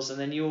dumbbells, and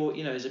then you're,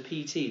 as a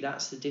PT,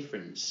 that's the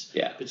difference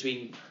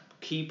between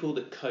people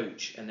that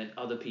coach and then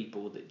other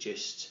people that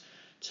just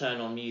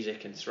turn on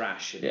music and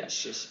thrash, and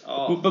it's just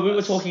But we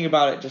were talking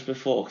about it just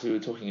before, because we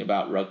were talking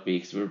about rugby,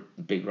 because we were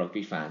big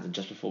rugby fans, and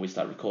just before we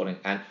started recording,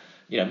 and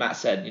Matt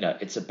said,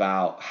 it's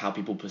about how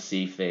people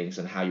perceive things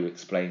and how you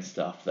explain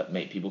stuff that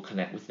make people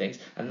connect with things,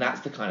 and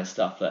that's the kind of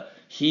stuff that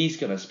he's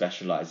going to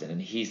specialize in,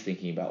 and he's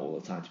thinking about all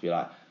the time, to be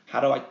like, how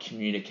do I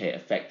communicate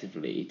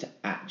effectively to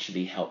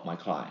actually help my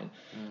client?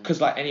 Because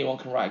like anyone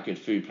can write a good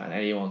food plan,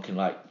 anyone can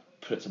like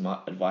put some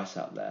advice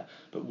out there,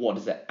 but what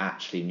does it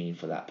actually mean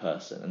for that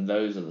person? And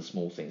those are the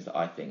small things that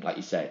I think, like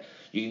you say,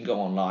 you can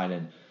go online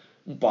and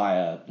buy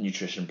a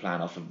nutrition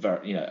plan off a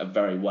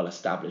very well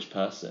established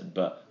person,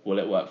 but will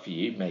it work for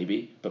you?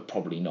 Maybe, but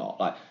probably not.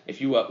 Like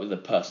if you work with a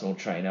personal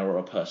trainer or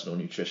a personal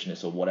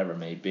nutritionist or whatever it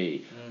may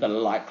be, the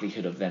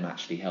likelihood of them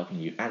actually helping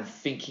you and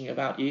thinking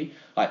about you,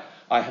 like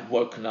I have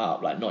woken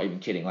up, like not even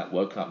kidding, like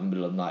woken up in the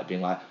middle of the night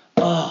being like,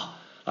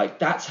 like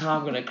that's how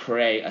I'm going to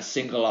create a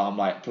single arm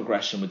like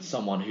progression with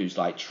someone whose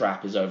like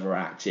trap is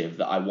overactive,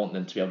 that I want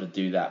them to be able to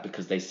do that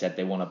because they said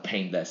they want to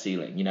paint their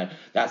ceiling.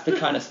 That's the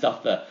kind of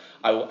stuff that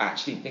I will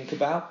actually think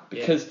about,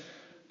 because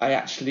I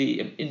actually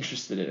am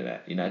interested in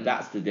it.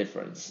 That's the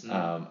difference. And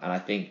I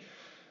think,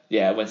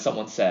 when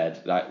someone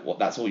said like, "What?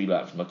 That's all you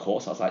learned from a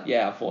course?" I was like,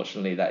 "Yeah,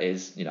 unfortunately that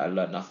is. I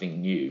learned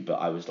nothing new." But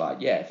I was like,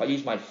 "Yeah, if I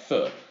use my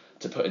foot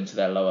to put into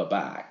their lower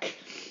back,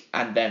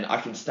 and then I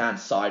can stand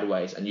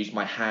sideways and use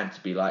my hand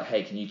to be like,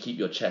 hey, can you keep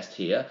your chest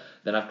here?"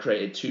 Then I've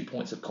created 2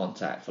 points of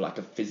contact for like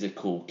a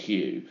physical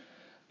cue,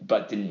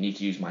 but didn't need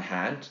to use my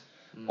hand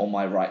on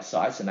my right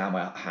side. So now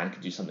my hand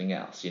could do something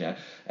else,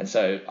 And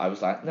so I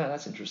was like, no,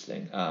 that's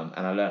interesting.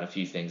 And I learned a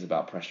few things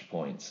about pressure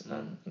points,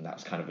 and that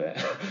was kind of it.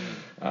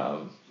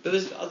 But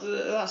there's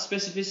that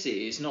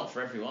specificity is not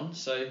for everyone.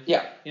 So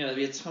there'll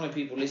be a ton of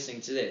people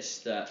listening to this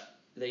that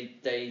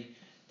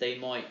they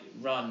might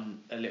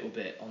run a little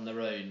bit on their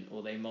own,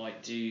 or they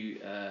might do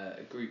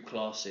group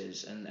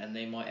classes, and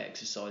they might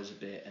exercise a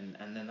bit, and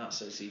then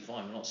that's absolutely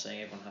fine. We're not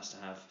saying everyone has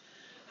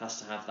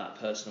to have that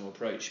personal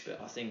approach, but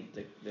I think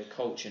the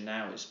culture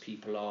now is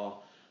people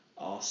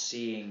are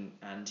seeing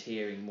and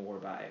hearing more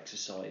about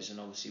exercise, and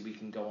obviously we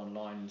can go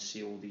online and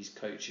see all these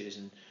coaches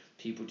and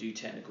people do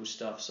technical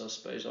stuff. So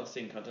I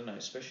think, I don't know,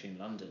 especially in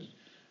London,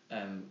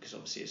 because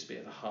obviously it's a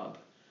bit of a hub,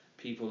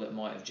 people that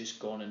might have just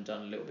gone and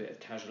done a little bit of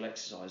casual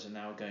exercise are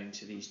now going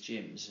to these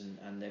gyms,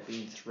 and they're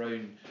being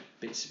thrown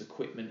bits of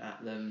equipment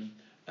at them.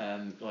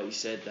 Like you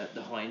said, that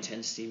the high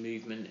intensity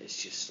movement is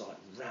just like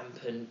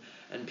rampant,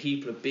 and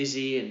people are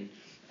busy and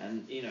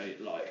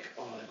they've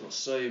got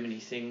so many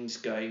things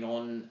going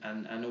on,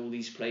 and all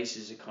these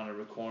places are kind of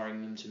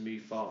requiring them to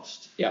move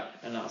fast. Yeah.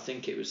 And I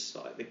think it was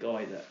like the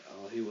guy that,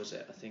 who was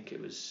it? I think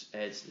it was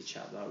Ed, the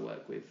chap that I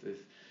work with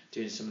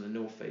doing some of the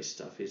North Face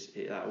stuff.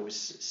 That always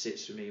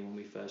sits with me when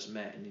we first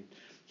met, and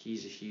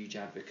he's a huge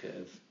advocate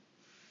of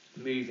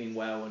moving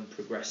well and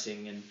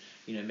progressing, and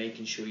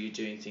making sure you're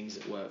doing things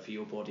that work for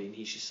your body. And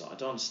he's just like, I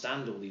don't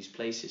understand all these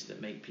places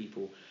that make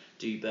people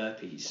do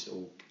burpees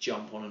or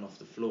jump on and off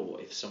the floor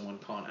if someone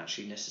can't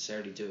actually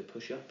necessarily do a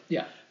push-up.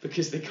 Yeah.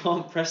 Because they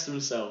can't press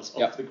themselves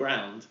off the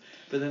ground,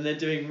 but then they're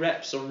doing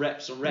reps on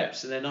reps on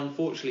reps, and then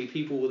unfortunately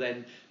people will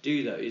then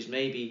do those,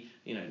 maybe,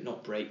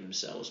 not break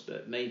themselves,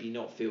 but maybe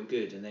not feel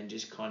good, and then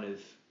just kind of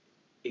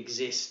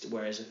exist,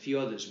 whereas a few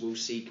others will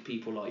seek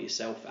people like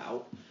yourself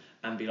out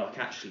and be like,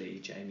 actually,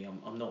 Jamie,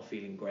 I'm not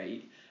feeling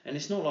great. And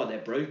it's not like they're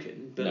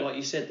broken, but like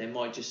you said, they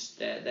might just,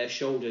 their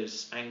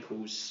shoulders,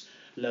 ankles,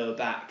 lower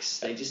backs,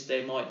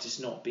 they might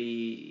just not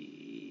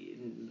be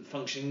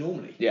functioning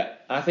normally. Yeah,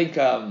 I think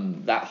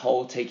that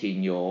whole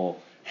taking your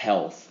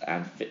health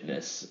and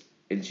fitness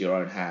into your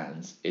own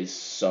hands is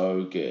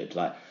so good.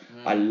 Like,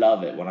 I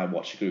love it when I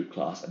watch a group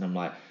class and I'm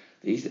like,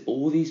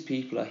 all these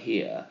people are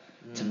here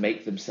to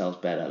make themselves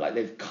better. Like,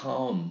 they've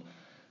come,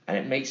 and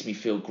it makes me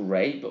feel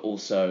great, but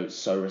also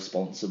so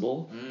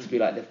responsible to be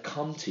like, they've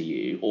come to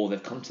you, or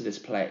they've come to this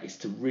place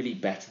to really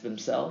better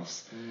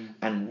themselves.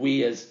 And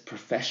we as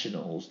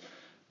professionals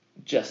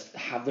just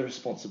have the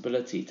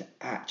responsibility to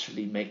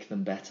actually make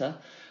them better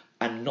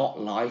and not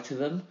lie to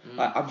them.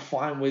 Like, I'm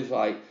fine with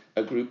like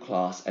a group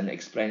class and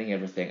explaining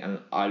everything, and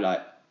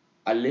I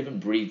live and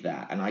breathe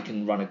that, and I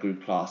can run a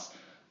group class,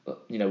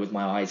 with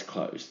my eyes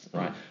closed,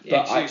 right?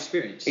 Yeah, but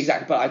experience.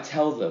 Exactly, but I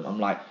tell them, I'm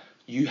like,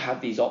 you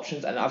have these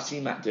options, and I've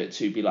seen Matt do it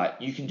too, be like,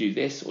 you can do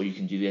this, or you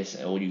can do this,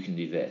 or you can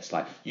do this.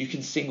 Like, you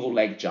can single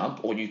leg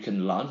jump, or you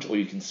can lunge, or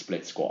you can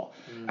split squat.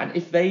 And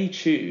if they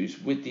choose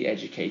with the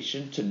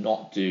education to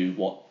not do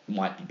what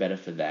might be better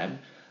for them,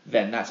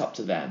 then that's up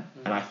to them,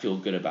 and I feel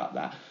good about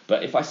that.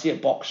 But if I see a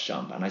box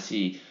jump and I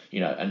see,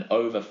 an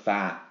over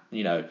fat,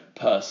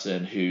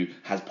 person who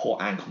has poor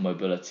ankle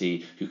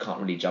mobility, who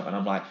can't really jump, and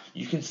I'm like,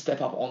 you can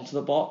step up onto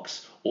the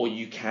box, or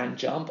you can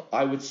jump.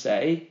 I would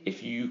say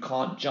if you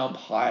can't jump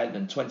higher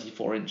than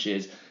 24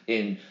 inches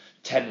in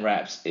 10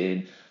 reps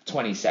in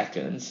 20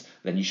 seconds,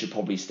 then you should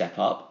probably step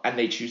up, and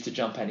they choose to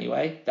jump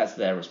anyway. That's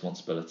their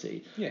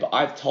responsibility. Yeah. But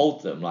I've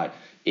told them, like,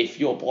 if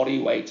your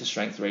body weight to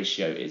strength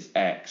ratio is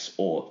X,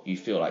 or you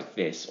feel like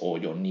this, or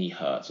your knee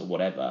hurts or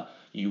whatever,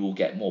 you will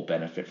get more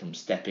benefit from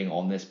stepping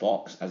on this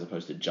box as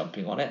opposed to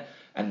jumping on it.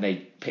 And they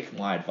pick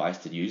my advice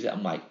to use it.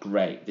 I'm like,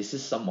 great, this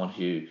is someone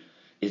who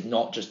is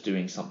not just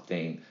doing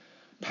something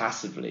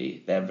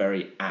passively, they're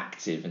very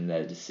active in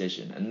their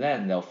decision. And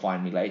then they'll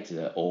find me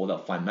later, or they'll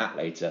find Matt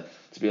later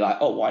to be like,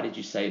 oh, why did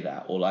you say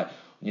that? Or like,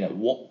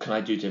 what can I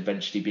do to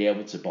eventually be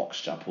able to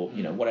box jump, or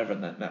whatever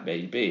that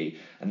may be.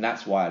 And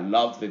that's why I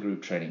love the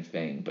group training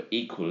thing. But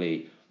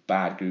equally,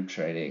 bad group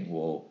training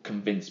will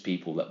convince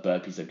people that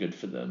burpees are good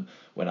for them,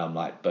 when I'm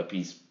like,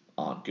 burpees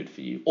aren't good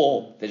for you,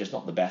 or they're just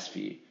not the best for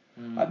you.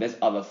 Like, there's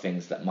other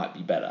things that might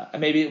be better,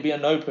 and maybe it'll be a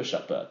no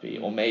push-up burpee,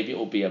 or maybe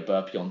it'll be a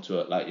burpee onto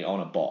it, like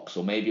on a box,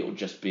 or maybe it'll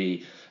just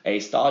be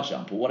a star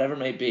jump, or whatever it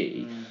may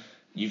be.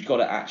 You've got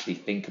to actually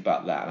think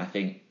about that, and I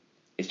think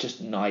it's just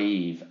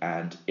naive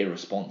and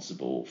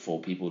irresponsible for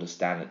people to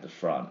stand at the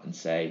front and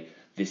say,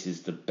 this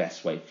is the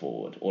best way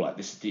forward, or like,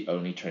 this is the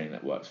only training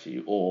that works for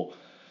you, or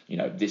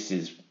this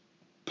is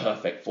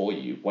perfect for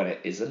you, when it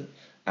isn't.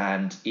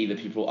 And either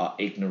people are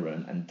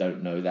ignorant and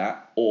don't know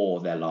that, or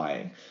they're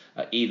lying.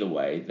 Either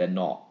way, they're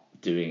not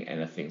doing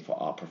anything for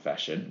our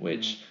profession,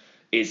 which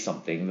is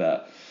something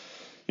that,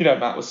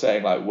 Matt was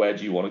saying, like, where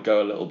do you want to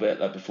go a little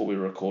bit, like, before we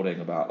were recording,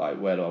 about like,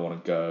 where do I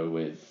want to go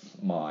with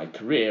my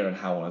career and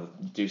how I want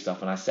to do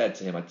stuff. And I said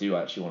to him, I do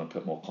actually want to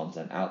put more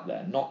content out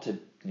there, not to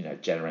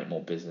generate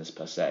more business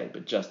per se,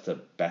 but just to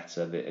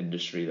better the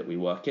industry that we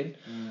work in,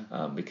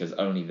 because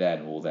only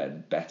then will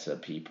better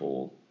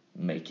people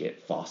make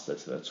it faster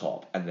to the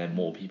top, and then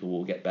more people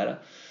will get better.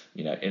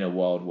 In a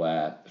world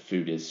where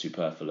food is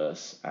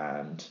superfluous,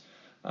 and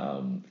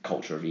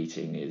culture of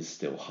eating is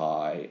still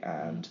high,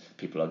 and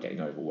people are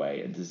getting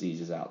overweight, and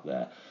diseases out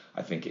there,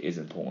 I think it is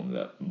important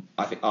that,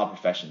 I think our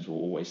professions will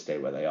always stay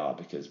where they are,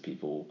 because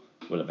people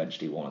will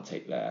eventually want to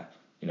take their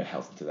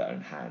health into their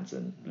own hands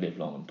and live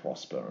long and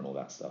prosper and all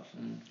that stuff.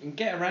 And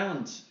get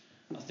around.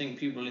 I think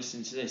people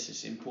listening to this,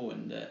 it's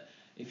important that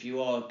if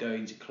you are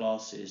going to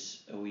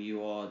classes, or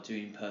you are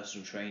doing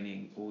personal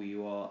training, or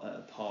you are at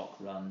a park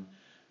run,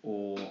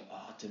 or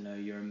I don't know,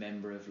 you're a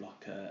member of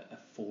like a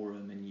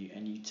forum,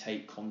 and you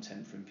take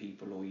content from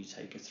people, or you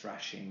take a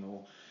thrashing,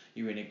 or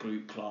you're in a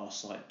group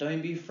class, like,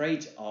 don't be afraid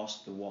to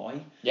ask the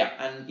why. Yeah.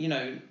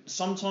 And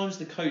sometimes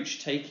the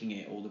coach taking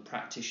it, or the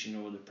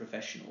practitioner, or the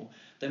professional,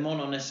 they might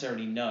not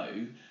necessarily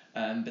know.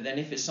 But then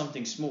if it's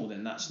something small,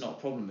 then that's not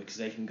a problem, because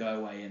they can go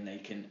away and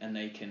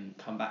they can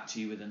come back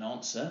to you with an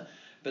answer.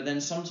 But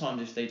then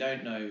sometimes if they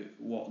don't know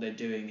what they're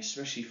doing,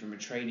 especially from a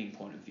training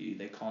point of view,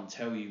 they can't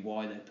tell you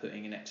why they're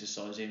putting an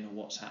exercise in or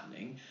what's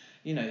happening.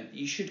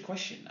 You should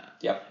question that.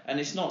 Yep. And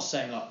it's not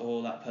saying like,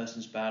 oh, that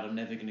person's bad, I'm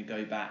never going to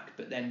go back.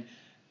 But then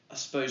I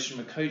suppose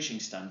from a coaching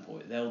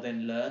standpoint, they'll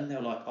then learn.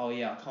 They're like, oh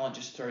yeah, I can't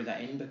just throw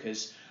that in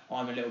because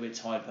I'm a little bit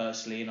tired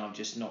personally, and I've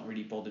just not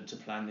really bothered to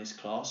plan this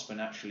class,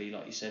 when actually,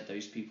 like you said,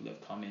 those people that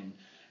have come in,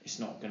 it's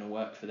not going to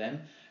work for them.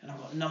 And I've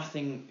got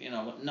nothing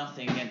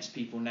against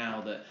people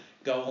now that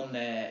go on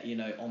their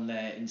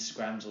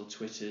Instagrams or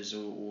Twitters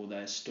or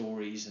their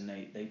stories, and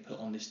they put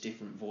on this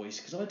different voice,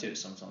 because I do it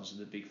sometimes with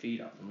the big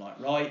feed up. I'm like,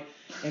 right,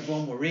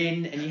 everyone, we're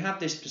in, and you have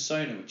this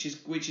persona, which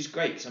is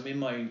great, because I'm in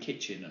my own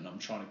kitchen and I'm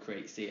trying to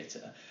create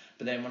theatre.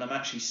 But then when I'm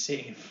actually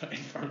sitting in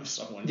front of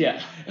someone,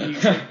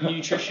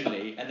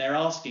 nutritionally, and they're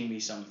asking me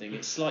something,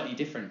 it's slightly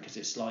different, because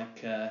it's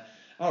like,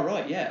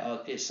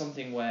 it's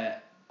something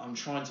where I'm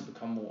trying to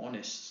become more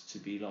honest, to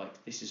be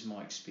like, this is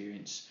my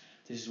experience,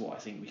 this is what I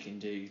think we can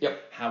do.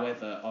 Yep.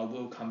 However, I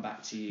will come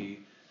back to you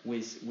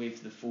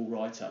with the full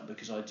write-up,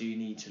 because I do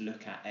need to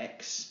look at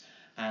X,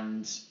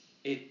 and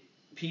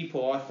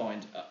people I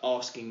find are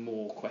asking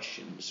more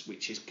questions,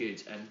 which is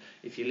good. And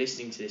if you're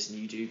listening to this and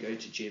you do go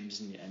to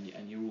gyms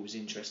and you're always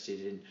interested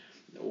in,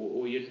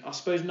 or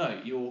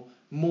you're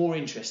more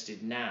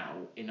interested now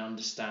in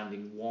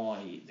understanding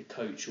why the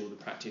coach or the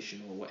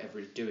practitioner or whatever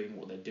is doing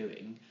what they're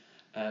doing,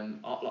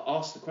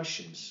 ask the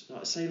questions.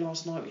 Like, say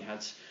last night we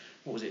had,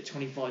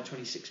 25,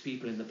 26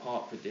 people in the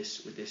park with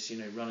this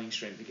running,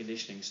 strength and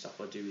conditioning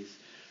stuff I do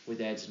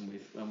with Ed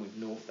and with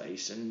North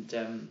Face, and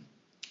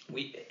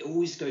it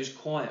always goes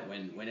quiet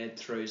when Ed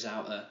throws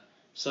out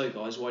so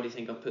guys, why do you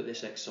think I put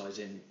this exercise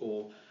in,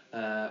 or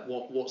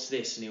what's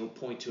this, and he'll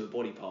point to a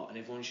body part, and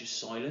everyone's just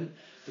silent,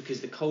 because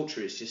the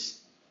culture is just,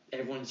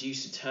 everyone's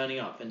used to turning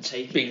up and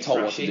being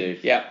told what to do.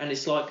 Yeah. And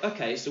it's like,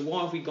 okay, so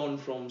why have we gone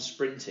from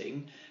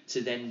sprinting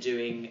to then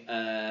doing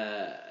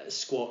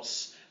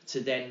squats to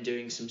then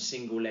doing some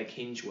single leg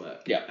hinge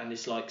work? Yeah. And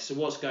it's like, so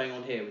what's going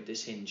on here with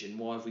this hinge, and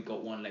why have we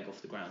got one leg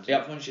off the ground? Yeah.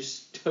 Everyone's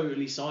just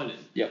totally silent.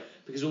 Yeah.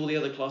 Because all the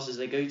other classes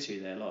they go to,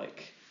 they're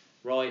like,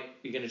 right,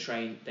 you're going to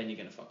train, then you're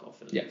going to fuck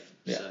off and leave.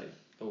 Yeah. So,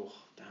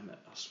 damn it,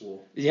 I swore.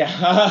 Yeah.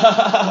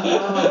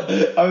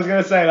 I was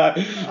going to say, like,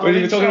 when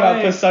you were talking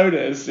about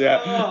personas,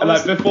 and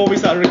like before we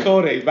started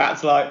recording,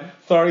 Matt's like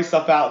throwing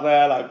stuff out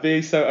there, like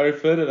being so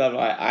open, and I'm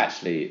like,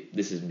 actually,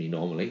 this is me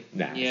normally.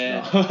 Nah,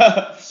 yeah. It's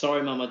not.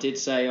 Sorry, Mum, I did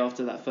say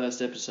after that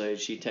first episode,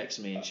 she texted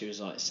me and she was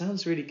like,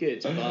 sounds really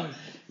good, but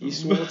you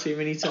swore too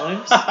many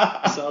times. So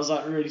I was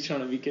like really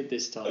trying to be good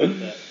this time.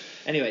 But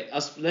anyway,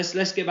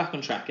 let's get back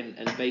on track,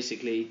 and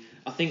basically,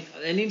 I think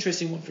an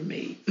interesting one for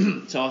me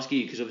to ask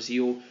you, because obviously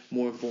you're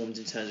more informed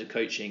in terms of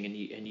coaching, and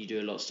you do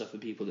a lot of stuff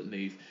with people that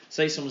move.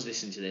 Say someone's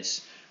listening to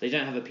this, they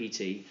don't have a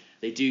PT,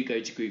 they do go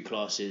to group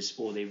classes,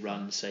 or they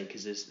run, say,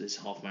 because there's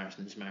half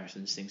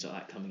marathons, things like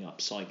that coming up,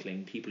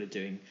 cycling, people are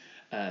doing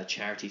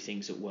charity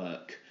things at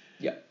work.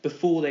 Yeah.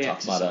 Before they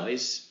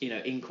exercise, in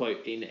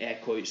air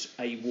quotes,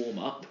 a warm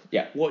up.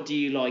 Yeah. What do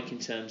you like in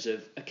terms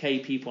of, okay,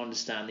 people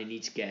understand they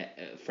need to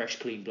get fresh,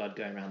 clean blood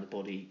going around the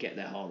body, get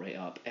their heart rate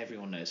up.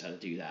 Everyone knows how to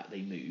do that.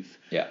 They move.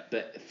 Yeah.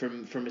 But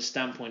from a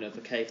standpoint of,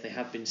 okay, if they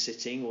have been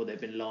sitting, or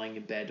they've been lying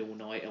in bed all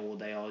night, or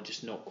they are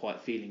just not quite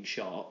feeling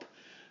sharp,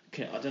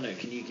 can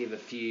you give a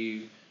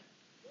few,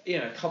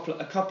 a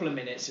couple of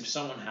minutes, if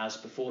someone has,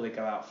 before they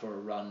go out for a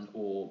run,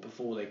 or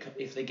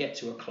if they get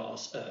to a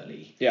class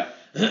early. Yeah.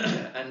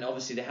 And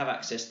obviously they have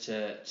access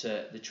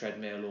to the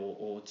treadmill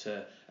or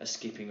to a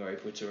skipping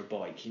rope or to a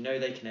bike.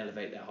 They can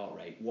elevate their heart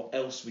rate. What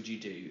else would you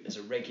do as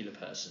a regular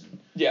person?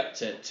 Yeah.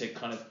 To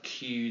kind of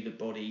cue the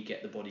body,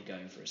 get the body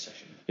going for a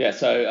session. Yeah.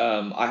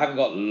 So I haven't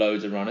got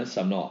loads of runners,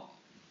 so I'm not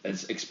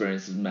as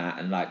experienced as Matt,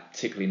 and like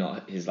particularly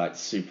not his like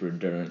super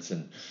endurance,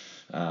 and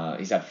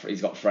he's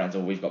got friends,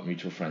 or we've got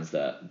mutual friends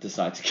that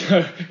decide to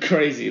go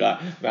crazy, like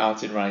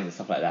mountain running and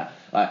stuff like that.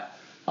 Like,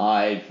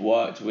 I've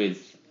worked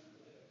with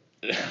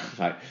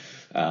like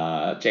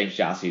James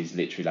Jouse, who's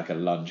literally like a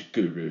lunge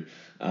guru,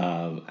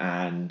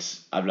 and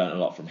I've learned a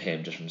lot from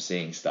him just from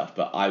seeing stuff.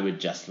 But I would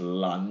just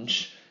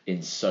lunge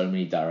in so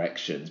many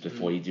directions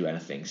before you do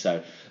anything.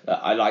 So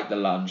I like the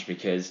lunge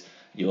because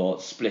you're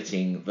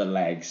splitting the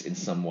legs in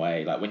some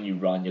way. Like when you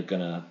run, you're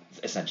gonna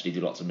essentially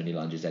do lots of mini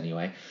lunges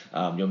anyway.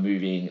 You're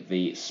moving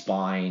the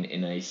spine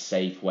in a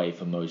safe way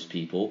for most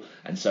people,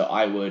 and so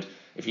I would,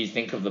 if you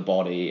think of the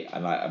body,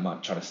 and like I'm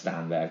not trying to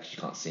stand there because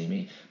you can't see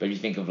me, but if you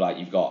think of like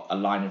you've got a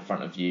line in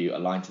front of you, a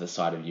line to the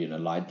side of you, and a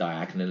line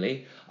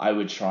diagonally, I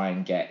would try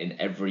and get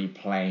in every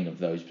plane of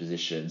those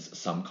positions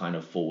some kind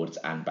of forwards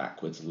and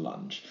backwards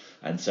lunge.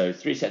 And so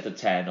 3 sets of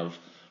 10 of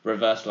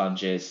reverse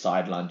lunges,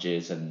 side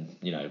lunges, and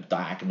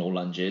diagonal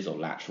lunges or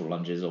lateral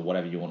lunges or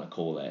whatever you want to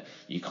call it.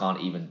 You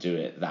can't even do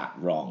it that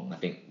wrong. I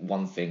think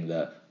one thing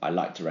that I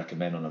like to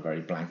recommend on a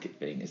very blanket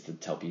thing is to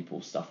tell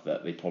people stuff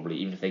that they probably,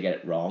 even if they get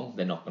it wrong,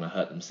 they're not going to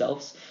hurt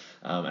themselves.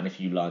 And if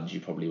you lunge, you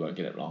probably won't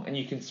get it wrong. And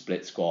you can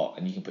split squat,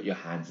 and you can put your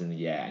hands in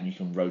the air, and you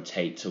can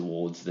rotate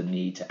towards the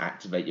knee to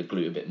activate your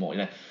glute a bit more.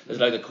 There's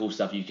loads of cool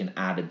stuff you can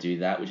add and do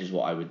that, which is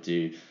what I would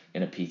do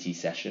in a PT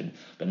session.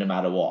 But no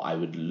matter what, I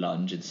would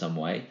lunge in some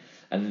way.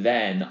 And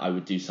then I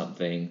would do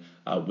something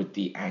with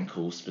the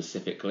ankle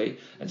specifically.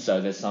 And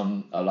so there's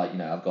some,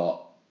 I've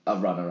got a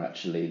runner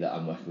actually that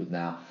I'm working with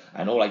now,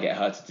 and all I get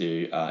her to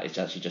do is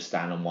actually just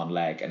stand on one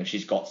leg, and if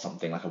she's got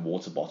something like a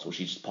water bottle,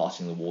 she's just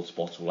passing the water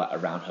bottle like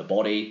around her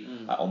body,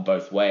 on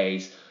both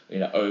ways,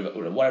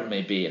 over whatever it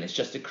may be, and it's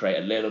just to create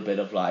a little bit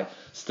of like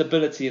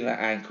stability in that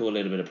ankle, a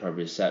little bit of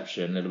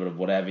proprioception, a little bit of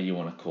whatever you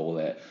want to call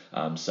it,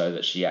 so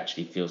that she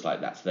actually feels like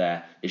that's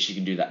there. If she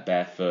can do that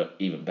barefoot,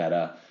 even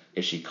better.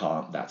 If she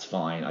can't, that's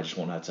fine. I just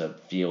want her to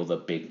feel the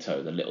big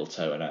toe, the little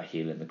toe, and her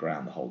heel in the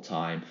ground the whole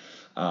time.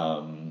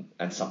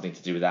 And something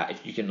to do with that.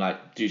 If you can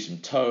like do some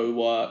toe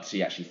work, so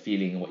you're actually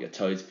feeling what your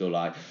toes feel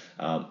like,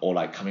 or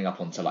like coming up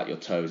onto like your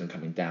toes and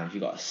coming down. If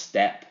you've got a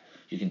step,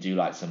 you can do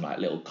like some like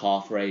little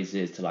calf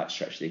raises to like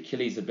stretch the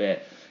Achilles a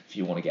bit. If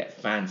you want to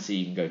get fancy,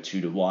 you can go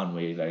 2-to-1,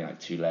 where you're going like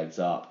 2 legs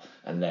up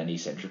and then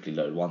eccentrically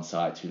load one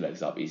side, 2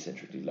 legs up,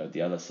 eccentrically load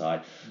the other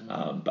side.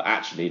 But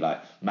actually,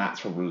 like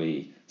Matt's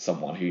probably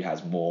someone who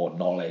has more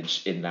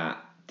knowledge in that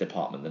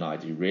department than I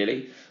do,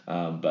 really.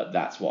 But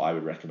that's what I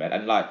would recommend.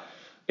 And like,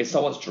 if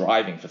someone's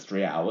driving for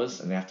 3 hours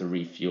and they have to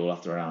refuel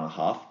after an hour and a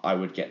half, I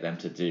would get them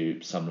to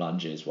do some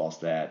lunges whilst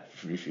they're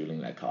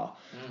refueling their car.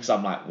 Because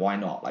I'm like, why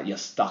not? Like, you're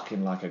stuck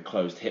in like a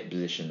closed hip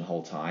position the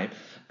whole time,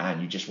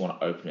 and you just want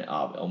to open it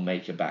up. It'll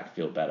make your back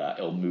feel better.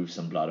 It'll move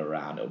some blood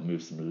around. It'll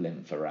move some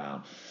lymph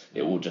around.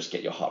 It will just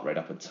get your heart rate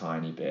up a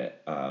tiny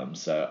bit.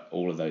 So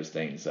all of those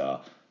things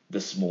are the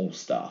small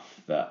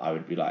stuff that I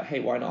would be like, hey,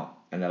 why not?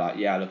 And they're like,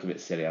 yeah, I look a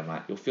bit silly. I'm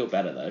like, you'll feel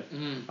better though.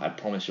 I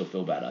promise you'll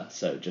feel better.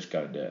 So just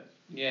go and do it.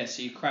 Yeah,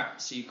 so you crack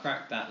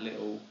that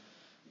little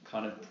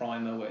kind of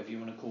primer, whatever you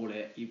want to call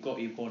it. You've got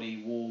your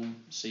body warm,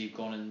 so you've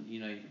gone and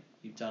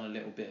you've done a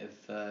little bit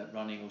of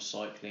running or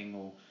cycling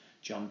or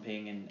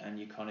jumping, and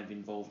you're kind of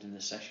involved in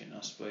the session. I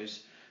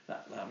suppose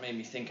that made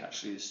me think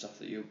actually the stuff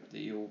that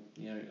you're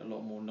a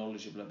lot more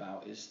knowledgeable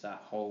about is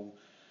that whole,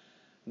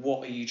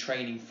 what are you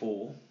training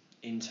for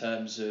in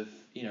terms of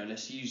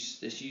let's use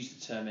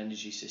the term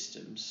energy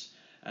systems.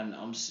 And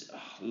I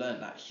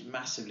learned that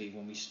massively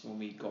when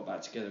we got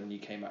back together, when you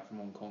came back from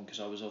Hong Kong, because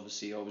I was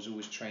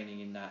always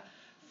training in that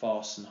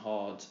fast and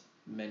hard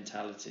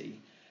mentality,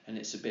 and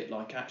it's a bit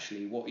like,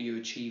 actually, what are you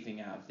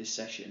achieving out of this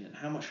session and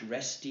how much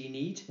rest do you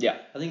need? Yeah.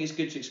 I think it's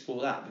good to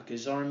explore that,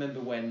 because I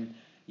remember when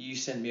you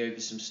sent me over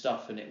some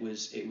stuff and it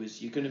was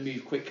you're going to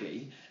move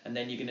quickly and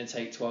then you're going to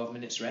take 12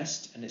 minutes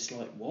rest, and it's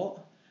like, what?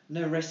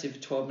 No rested for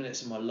 12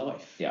 minutes of my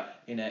life. Yeah.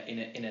 In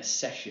a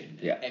session,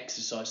 yeah. An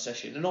exercise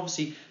session, and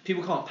obviously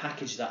people can't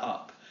package that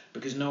up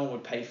because no one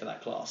would pay for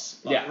that class.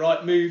 Like, yeah.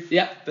 Right, move.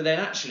 Yeah. But then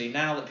actually,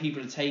 now that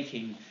people are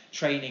taking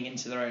training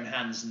into their own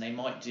hands, and they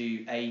might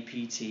do a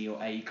PT or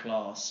a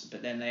class,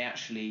 but then they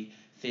actually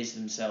phys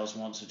themselves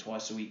once or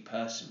twice a week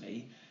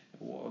personally.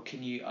 Or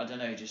can you, I don't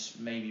know, just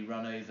maybe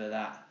run over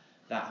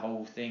that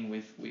whole thing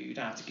with, you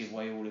don't have to give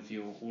away all of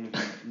your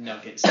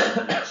nuggets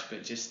and knowledge,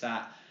 but just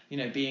that.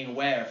 Being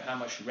aware of how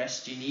much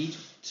rest you need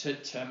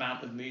to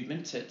amount of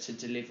movement to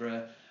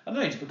deliver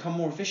to become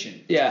more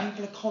efficient. Yeah.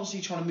 People are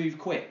constantly trying to move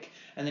quick,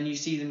 and then you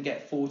see them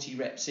get 40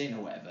 reps in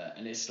or whatever,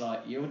 and it's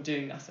like, you're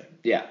doing nothing.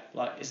 Yeah.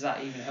 Like, is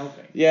that even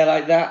helping? Yeah,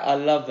 like that. I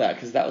love that,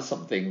 because that was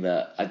something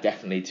that I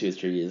definitely 2 or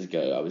 3 years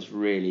ago I was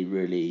really,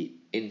 really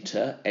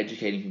into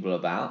educating people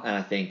about, and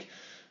I think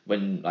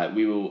when like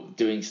we were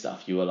doing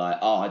stuff, you were like,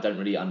 oh, I don't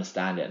really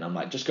understand it, and I'm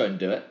like, just go and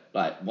do it.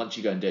 Like, once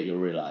you go and do it, you'll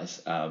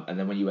realise. And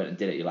then when you went and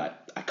did it, you're like,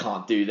 I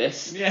can't do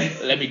this. Yeah.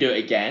 Let me do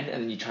it again,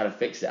 and then you try to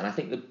fix it. And I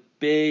think the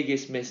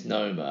biggest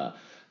misnomer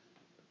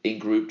in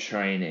group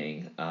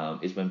training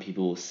is when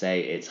people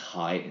say it's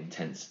high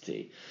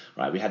intensity.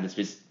 Right? We had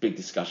this big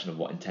discussion of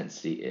what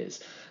intensity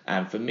is,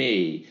 and for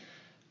me,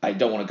 I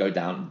don't want to go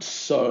down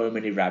so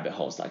many rabbit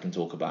holes that I can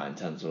talk about in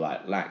terms of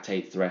like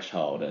lactate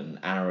threshold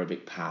and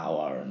anaerobic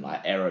power and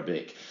like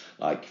aerobic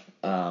like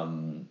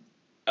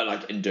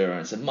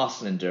endurance and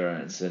muscle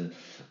endurance and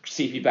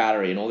CP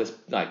battery and all this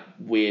like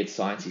weird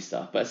sciencey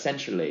stuff. But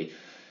essentially,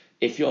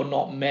 if you're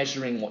not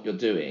measuring what you're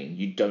doing,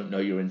 you don't know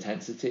your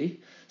intensity.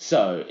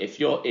 So if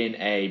you're in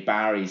a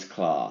Barry's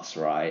class,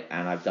 right,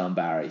 and I've done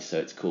Barry's, so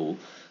it's cool.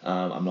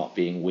 I'm not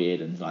being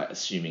weird and like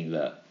assuming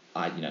that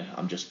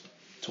I'm just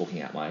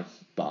talking out my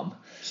bum.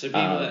 So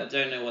people that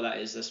don't know what that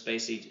is, that's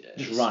basically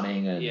just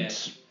running and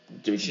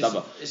doing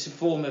stuff. It's a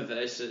form of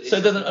so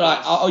it doesn't like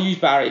I'll use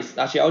Barry's.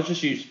 Actually, I'll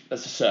just use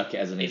as a circuit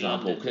as an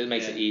example, because it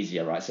makes it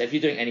easier, right? So if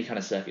you're doing any kind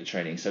of circuit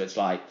training, so it's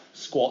like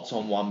squats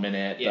on 1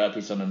 minute,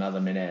 burpees on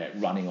another minute,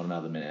 running on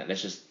another minute.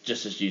 Let's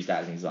just use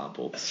that as an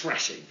example.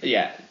 Thrashing.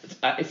 Yeah.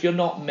 If you're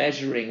not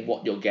measuring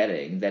what you're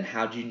getting, then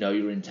how do you know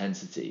your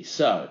intensity?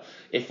 So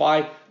if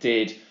I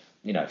did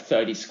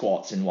 30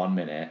 squats in 1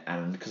 minute,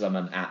 and because I'm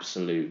an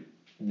absolute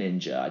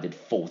ninja, I did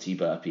 40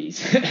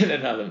 burpees in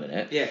another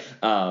minute.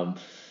 Yeah.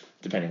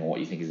 Depending on what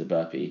you think is a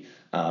burpee,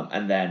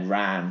 and then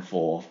ran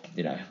for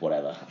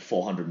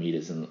 400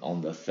 meters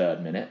on the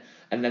 3rd minute,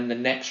 and then the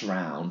next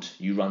round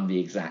you run the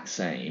exact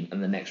same,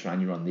 and the next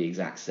round you run the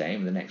exact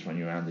same, and the next round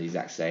you run the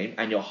exact same,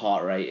 and your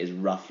heart rate is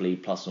roughly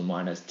plus or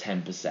minus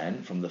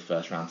 10% from the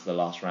first round to the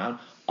last round.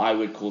 I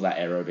would call that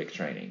aerobic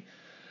training.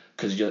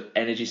 because your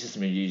energy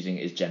system you're using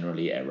is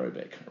generally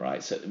aerobic,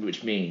 right? So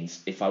which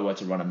means if I were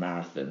to run a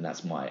marathon,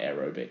 that's my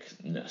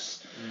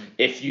aerobicness.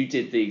 If you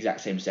did the exact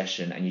same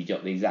session and you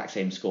got the exact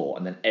same score,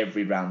 and then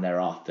every round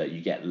thereafter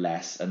you get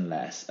less and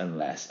less and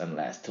less and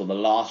less till the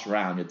last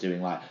round you're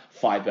doing like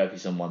 5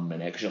 burpees in 1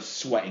 minute because you're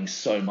sweating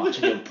so much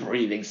and you're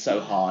breathing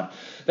so hard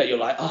that you're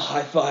like, oh,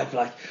 high five,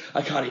 like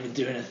I can't even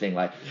do anything.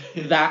 Like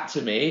that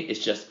to me is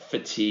just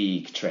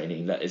fatigue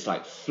training that is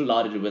like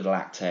flooded with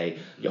lactate.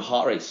 Your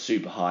heart rate's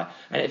super high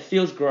and it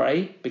feels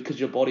great because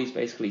your body's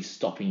basically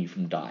stopping you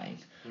from dying.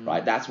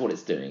 Right, that's what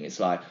it's doing. It's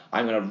like,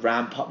 I'm going to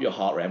ramp up your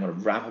heart rate, I'm going to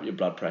ramp up your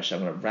blood pressure,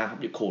 I'm going to ramp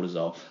up your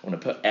cortisol, I'm going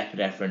to put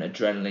epinephrine,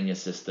 adrenaline in your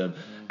system,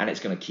 and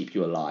it's going to keep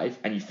you alive.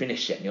 And you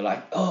finish it and you're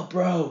like, oh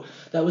bro,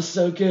 that was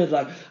so good,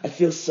 like I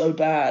feel so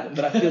bad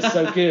but I feel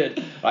so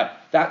good. Right,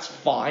 that's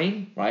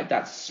fine, right?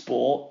 That's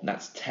sport,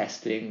 that's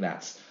testing,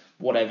 that's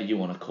whatever you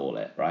want to call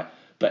it, right?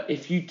 But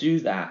if you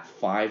do that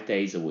 5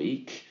 days a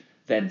week,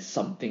 then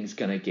something's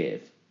going to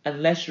give.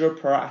 Unless you're a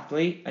pro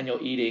athlete and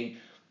you're eating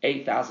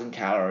 8,000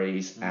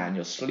 calories and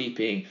you're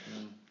sleeping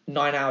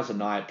 9 hours a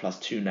night plus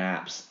 2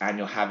 naps and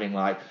you're having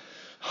like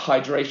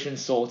hydration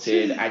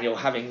sorted and you're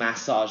having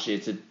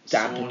massages to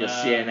dampen your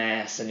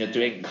CNS and you're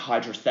doing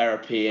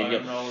hydrotherapy and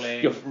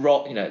you're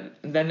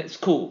then it's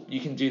cool. You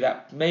can do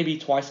that maybe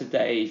twice a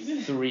day,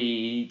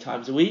 3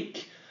 times a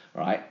week,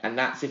 right? And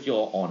that's if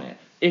you're on it.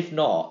 If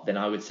not, then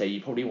I would say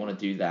you probably want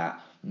to do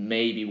that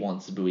maybe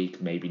once a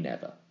week, maybe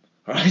never,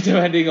 right?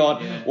 Depending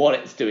on what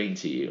it's doing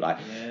to you. Like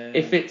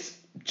if it's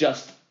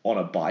just on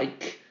a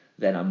bike,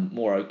 then I'm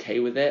more okay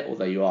with it,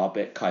 although you are a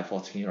bit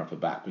kyphotic in your upper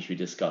back, which we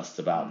discussed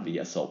about the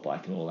assault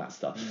bike and all that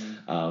stuff.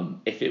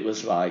 If it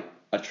was like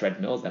a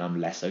treadmill, then I'm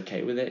less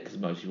okay with it because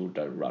most people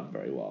don't run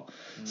very well.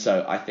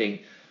 So I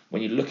think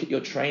when you look at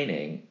your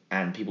training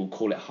and people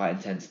call it high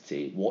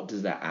intensity, what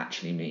does that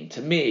actually mean?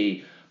 To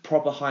me,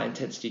 proper high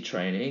intensity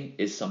training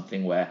is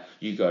something where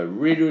you go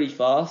really, really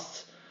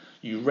fast,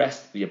 you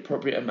rest the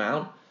appropriate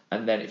amount,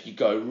 and then if you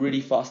go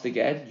really fast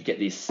again, you get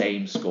the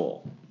same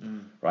score.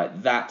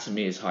 Right, that to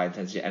me is high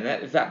intensity. And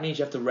if that means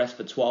you have to rest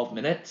for 12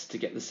 minutes to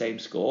get the same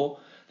score,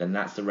 then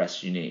that's the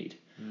rest you need.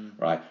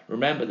 Right,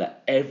 remember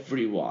that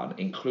everyone,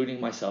 including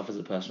myself as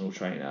a personal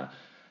trainer,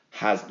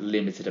 has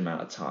limited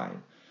amount of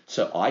time.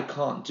 So I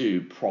can't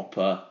do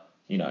proper,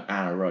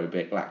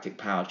 anaerobic lactic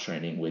power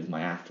training with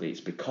my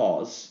athletes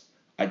because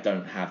I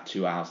don't have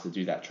 2 hours to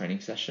do that training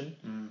session.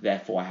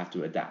 Therefore, I have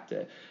to adapt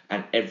it.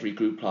 And every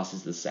group class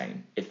is the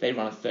same. If they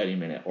run a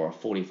 30-minute or a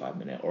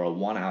 45-minute or a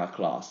 1-hour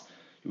class,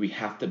 we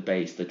have to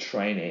base the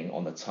training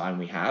on the time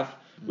we have,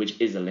 which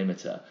is a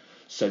limiter.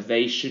 So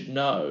they should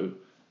know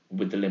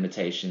with the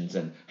limitations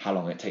and how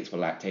long it takes for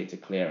lactate to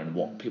clear and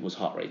what people's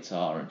heart rates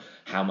are and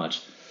how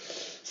much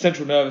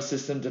central nervous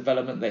system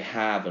development they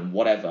have and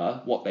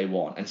what they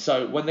want. And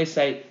so when they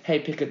say, hey,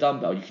 pick a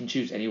dumbbell, you can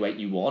choose any weight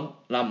you want.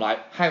 And I'm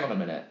like, hang on a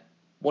minute.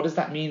 What does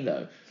that mean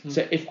though?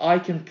 So if I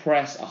can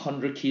press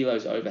 100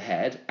 kilos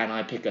overhead and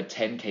I pick a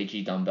 10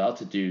 kg dumbbell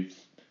to do,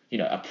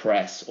 a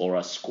press or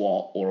a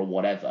squat or a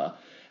whatever,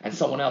 and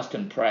someone else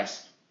can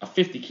press a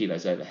 50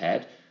 kilos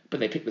overhead, but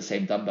they pick the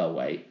same dumbbell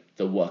weight,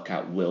 the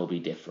workout will be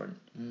different,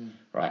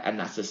 right? And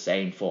that's the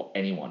same for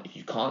anyone. If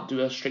you can't do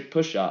a strict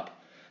push-up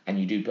and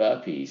you do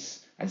burpees,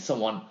 and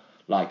someone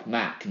like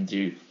Matt can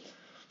do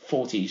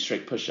 40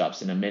 strict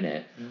push-ups in a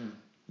minute,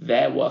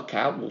 their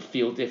workout will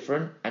feel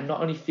different, and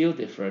not only feel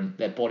different,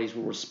 their bodies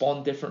will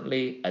respond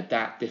differently,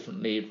 adapt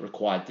differently,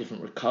 require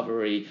different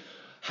recovery,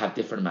 have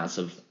different amounts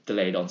of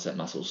delayed onset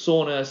muscle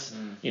soreness,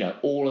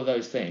 all of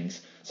those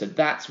things. So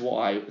that's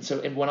why,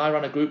 when I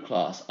run a group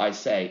class, I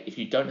say, if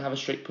you don't have a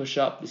strict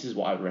push-up, this is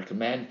what I would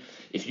recommend.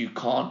 If you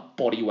can't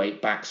body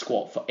weight back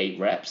squat for 8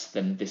 reps,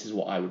 then this is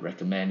what I would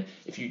recommend.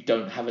 If you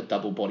don't have a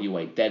double body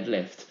weight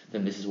deadlift,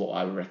 then this is what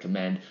I would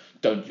recommend.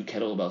 Don't do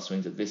kettlebell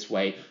swings at this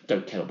weight.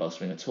 Don't kettlebell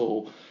swing at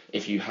all.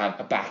 If you have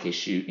a back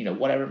issue,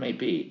 whatever it may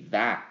be,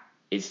 that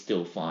is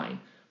still fine.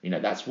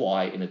 That's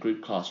why in a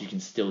group class you can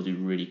still do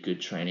really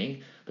good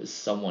training, but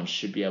someone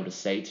should be able to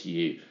say to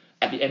you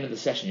at the end of the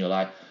session, you're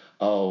like,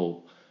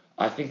 oh,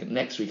 I think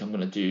next week I'm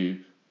going to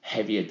do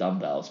heavier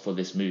dumbbells for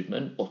this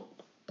movement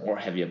or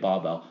a heavier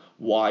barbell.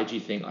 Why do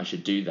you think I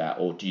should do that?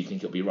 Or do you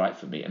think it'll be right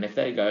for me? And if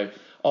they go,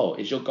 oh,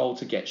 is your goal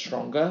to get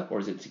stronger or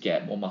is it to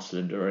get more muscle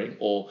enduring?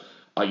 Or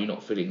are you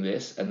not feeling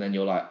this? And then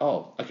you're like,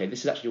 oh, okay, this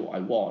is actually what I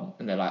want.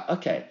 And they're like,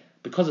 okay,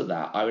 because of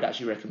that, I would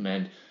actually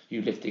recommend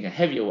you lifting a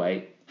heavier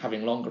weight,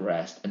 having longer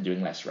rest and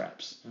doing less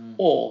reps,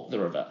 or the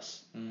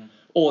reverse.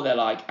 Or they're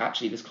like,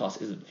 actually, this class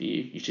isn't for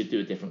you. You should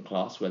do a different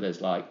class where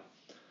there's like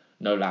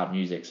no loud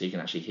music so you can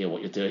actually hear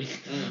what you're doing,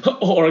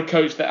 or a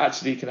coach that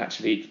actually can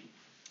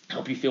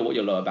help you feel what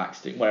your lower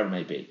back's doing, whatever it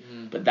may be.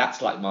 But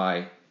that's like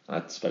I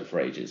spoke for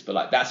ages, but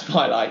like that's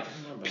my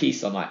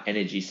piece on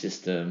energy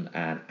system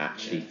and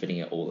actually fitting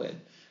it all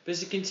in. But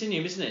it's a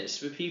continuum, isn't it? It's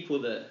for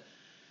people that,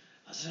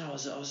 I don't know,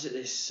 I was at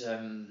this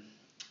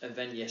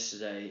event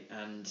yesterday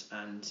and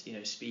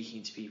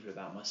speaking to people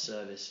about my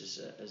service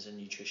as a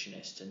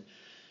nutritionist, and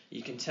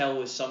you can tell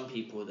with some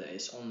people that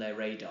it's on their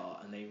radar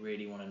and they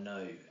really want to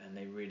know and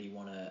they really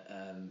want to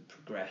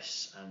progress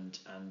progress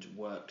and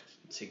work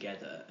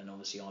together, and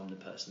obviously I'm the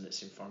person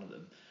that's in front of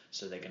them,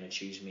 so they're going to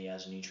choose me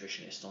as a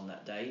nutritionist on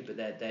that day, but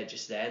they're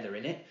just there, they're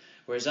in it.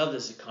 Whereas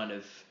others are kind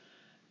of,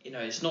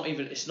 it's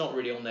not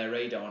really on their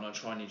radar, and I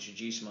try and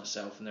introduce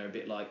myself and they're a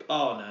bit like,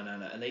 oh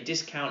no, and they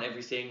discount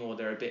everything, or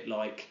they're a bit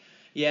like,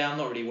 yeah, I'm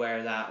not really aware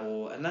of that,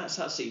 and that's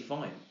absolutely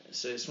fine.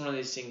 So it's one of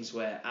those things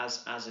where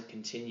as a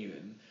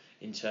continuum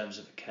in terms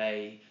of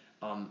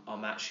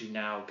I'm actually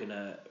now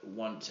gonna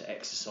want to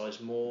exercise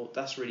more.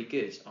 That's really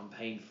good. I'm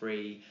pain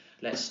free.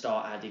 Let's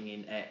start adding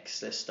in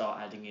X. Let's start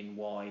adding in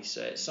Y.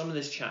 So some of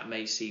this chat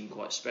may seem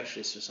quite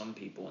specialist for some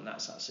people, and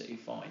that's absolutely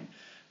fine.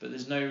 But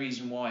there's no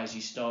reason why, as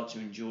you start to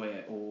enjoy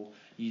it, or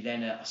you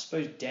then I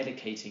suppose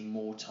dedicating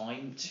more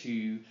time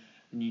to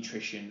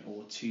nutrition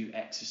or to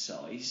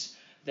exercise,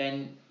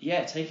 then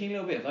yeah, taking a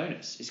little bit of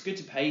onus. It's good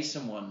to pay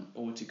someone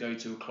or to go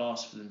to a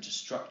class for them to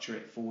structure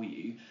it for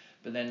you.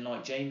 But then,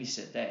 like Jamie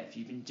said there, if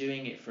you've been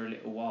doing it for a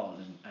little while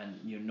and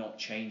you're not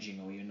changing,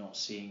 or you're not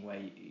seeing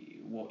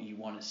what you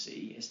want to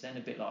see, it's then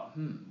a bit like,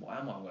 what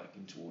am I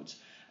working towards?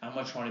 Am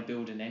I trying to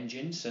build an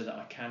engine so that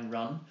I can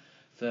run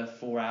for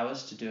 4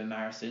 hours to do a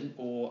marathon?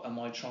 Or am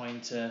I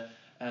trying to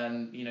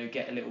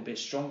get a little bit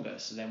stronger,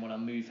 so then when I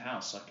move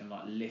house I can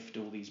like lift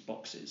all these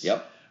boxes?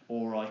 Yep.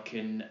 Or I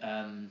can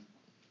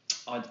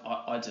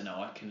I don't know,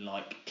 I can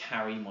like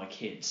carry my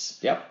kids.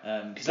 Yep.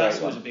 Because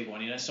that's always a big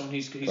one, someone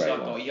who's like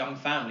got a young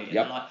family, and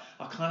yep. like,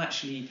 I can't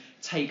actually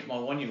take my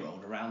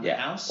 1-year-old around the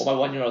house. Or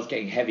my 1-year-old's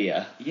getting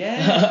heavier.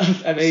 Yeah.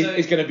 And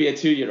he's going to be a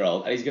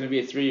 2-year-old, and he's going to be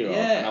a 3-year-old,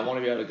 and I want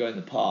to be able to go in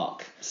the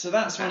park. So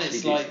that's when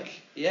it's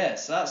like,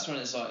 so that's when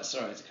it's like,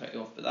 sorry to cut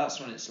you off, but that's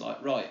when it's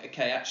like, right,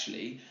 okay,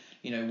 actually,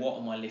 what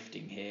am I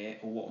lifting here,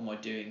 or what am I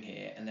doing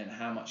here, and then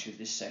how much of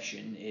this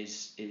session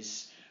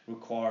is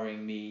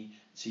requiring me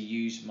to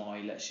use my,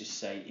 let's just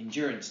say,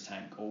 endurance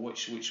tank, or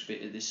which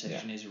bit of this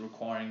session is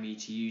requiring me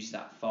to use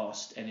that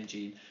fast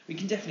energy. We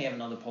can definitely have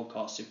another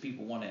podcast if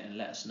people want it, and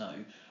let us know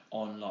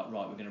on like,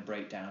 right, we're going to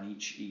break down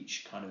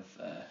each kind of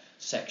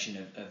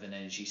section of an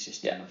energy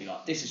system and be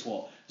like, this is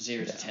what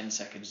 0 to 10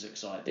 seconds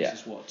looks like, this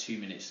is what 2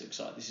 minutes looks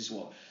like, this is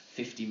what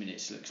 50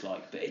 minutes looks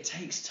like. But it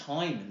takes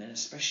time, and then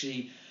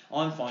especially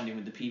I'm finding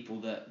with the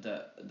people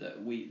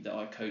that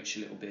I coach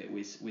a little bit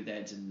with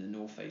Ed and the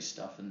North Face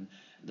stuff, and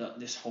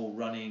this whole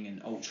running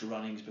and ultra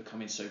running is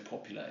becoming so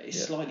popular.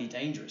 It's slightly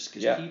dangerous,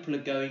 because people are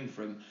going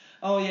from,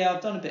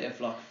 I've done a bit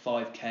of like a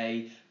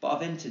 5k, but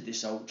I've entered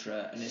this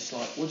ultra, and it's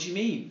like, what do you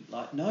mean?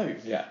 Like, no,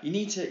 you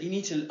need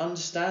to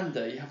understand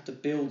that you have to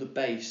build a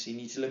base. You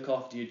need to look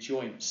after your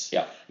joints.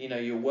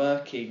 You're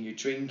working, you're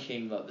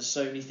drinking. Like, there's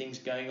so many things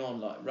going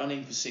on. Like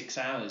running for 6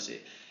 hours,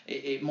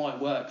 it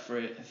might work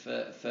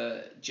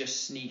for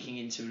just sneaking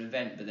into an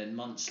event, but then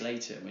months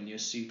later when you're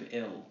super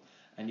ill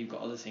and you've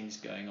got other things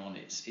going on,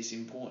 it's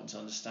important to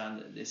understand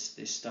that this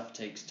stuff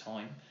takes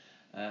time,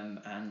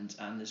 and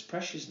there's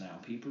pressures now.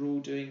 People are all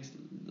doing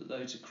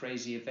loads of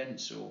crazy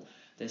events, or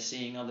they're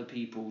seeing other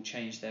people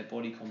change their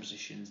body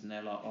compositions, and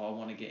they're like, I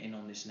want to get in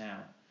on this now.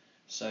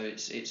 So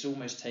it's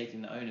almost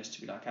taking the onus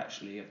to be like,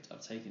 actually,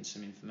 I've taken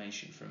some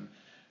information from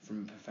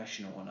a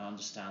professional, and I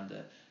understand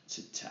that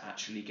to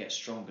actually get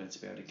stronger, to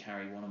be able to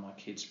carry one of my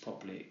kids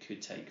properly, it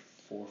could take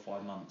 4 or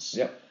 5 months.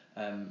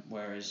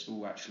 Whereas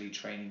actually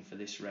training for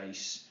this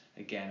race,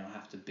 again, I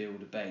have to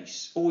build a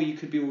base. Or you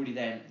could be already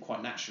there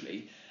quite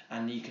naturally,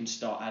 and you can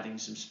start adding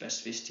some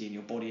specificity, and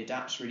your body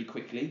adapts really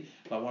quickly.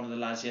 Like one of the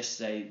lads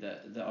yesterday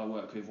that I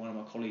work with, one of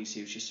my colleagues,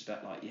 he was just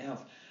about like,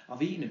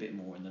 I've eaten a bit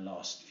more in the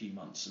last few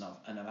months,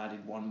 and I've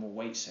added one more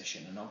weight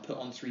session, and I've put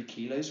on 3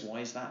 kilos. Why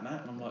is that,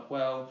 Matt? And I'm like,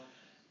 well,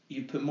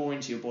 you put more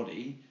into your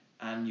body,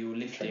 and you're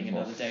lifting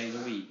another day of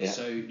the week.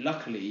 So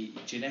luckily,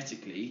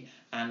 genetically,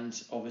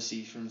 and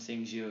obviously from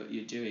things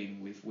you're doing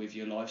with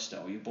your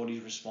lifestyle, your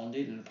body's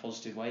responded in a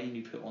positive way, and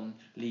you put on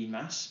lean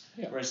mass.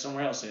 Whereas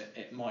somewhere else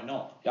it might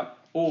not.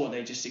 Or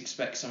they just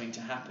expect something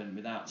to happen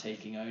without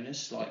taking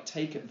onus. Like,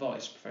 take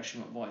advice,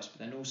 professional advice, but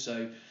then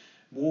also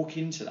walk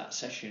into that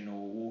session,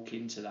 or walk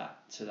into that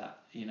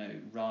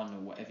run,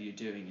 or whatever you're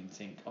doing, and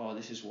think,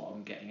 this is what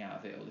I'm getting out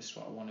of it, or this is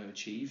what I want to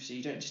achieve. So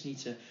you don't just need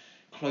to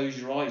close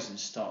your eyes and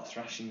start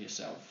thrashing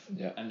yourself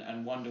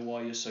and wonder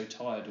why you're so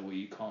tired, or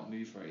you can't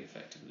move very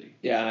effectively.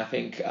 And I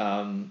think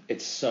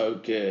it's so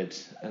good,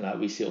 and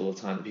we see all the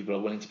time that people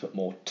are willing to put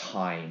more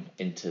time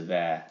into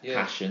their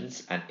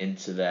passions and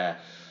into their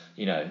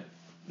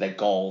their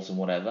goals and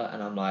whatever.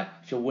 And I'm like,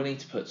 if you're willing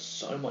to put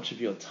so much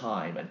of your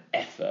time and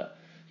effort,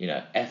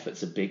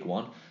 effort's a big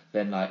one,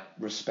 then like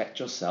respect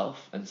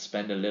yourself and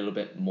spend a little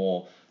bit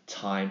more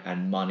time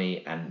and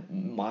money and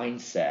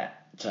mindset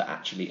to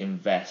actually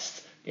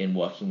invest in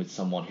working with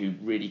someone who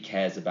really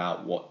cares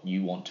about what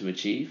you want to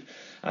achieve.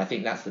 And I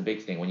think that's the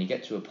big thing. When you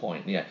get to a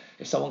point,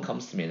 if someone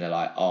comes to me and they're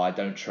like, I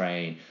don't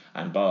train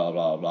and blah,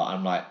 blah, blah,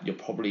 I'm like, you're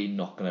probably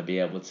not going to be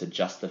able to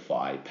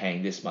justify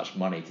paying this much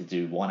money to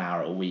do 1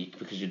 hour a week,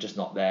 because you're just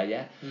not there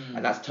yet.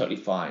 And that's totally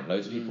fine.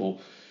 Loads of people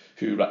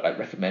who like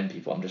recommend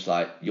people, I'm just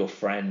like, your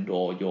friend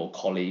or your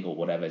colleague or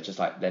whatever, it's just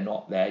like, they're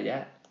not there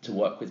yet. to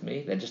work with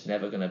me. They're just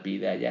never going to be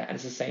there yet. And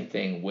it's the same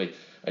thing with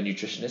a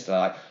nutritionist. They're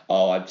like,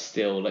 oh, I'm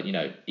still,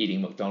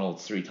 eating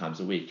McDonald's 3 times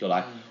a week. You're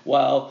like,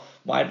 well,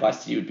 my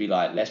advice to you would be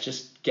like, let's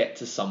just get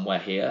to somewhere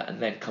here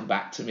and then come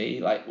back to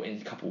me like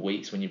in a couple of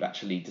weeks when you've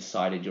actually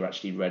decided you're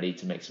actually ready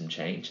to make some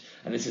change.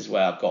 And this is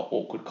where I've got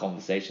awkward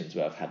conversations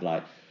where I've had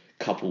like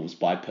couples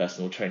buy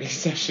personal training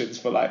sessions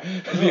for like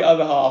the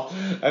other half,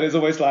 and it's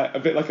almost like a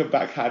bit like a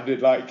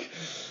backhanded like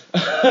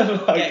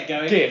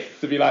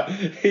gift to be like,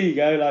 here you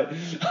go, like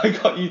I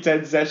got you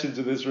 10 sessions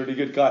with this really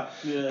good guy,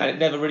 and it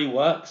never really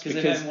works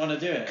because they don't want to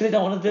do it. Because they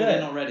don't want to do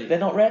it. They're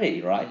not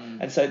ready, right?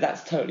 And so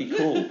that's totally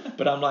cool.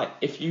 But I'm like,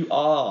 if you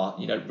are,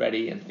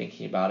 ready and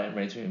thinking about it and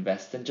ready to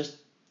invest, then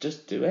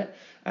just do it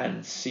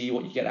and see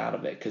what you get out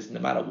of it. Because no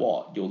matter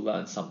what, you'll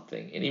learn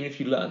something. And even if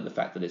you learn the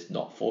fact that it's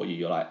not for you,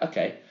 you're like,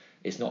 okay,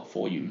 it's not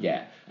for you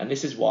yet. And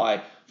this is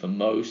why for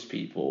most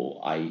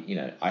people, I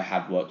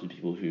have worked with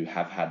people who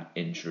have had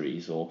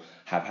injuries or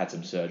have had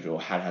some surgery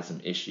or had some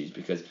issues,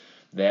 because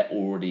they're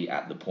already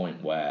at the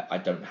point where I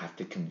don't have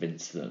to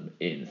convince them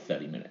in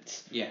 30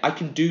 minutes. Yeah. I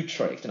can do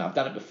tricks, and I've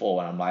done it before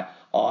when I'm like,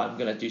 oh, I'm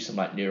going to do some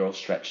like neural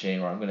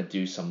stretching, or I'm going to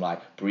do some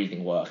like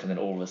breathing work, and then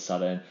all of a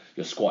sudden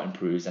your squat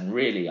improves, and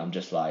really I'm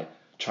just like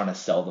trying to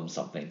sell them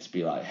something to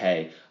be like,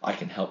 hey, I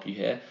can help you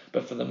here.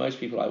 But for the most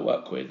people I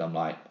work with, I'm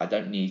like, I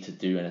don't need to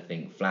do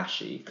anything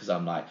flashy, because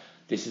I'm like,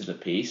 this is the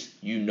piece.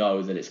 You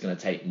know that it's going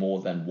to take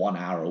more than 1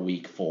 hour a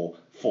week for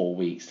 4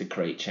 weeks to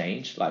create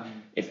change. Like,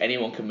 if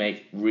anyone can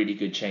make really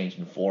good change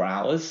in 4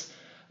 hours,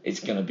 it's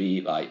going to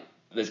be like,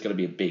 there's going to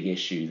be a big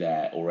issue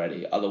there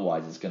already.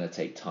 Otherwise, it's going to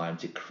take time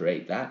to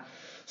create that.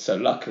 So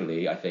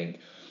luckily, I think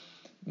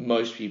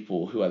most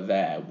people who are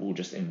there will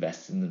just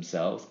invest in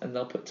themselves and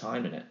they'll put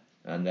time in it.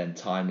 And then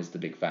time is the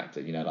big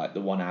factor. Like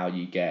the 1 hour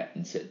you get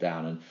and sit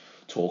down and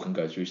talk and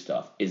go through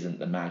stuff isn't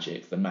the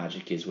magic. The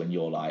magic is when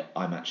you're like,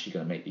 I'm actually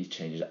going to make these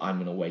changes. I'm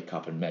going to wake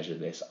up and measure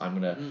this. I'm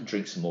going to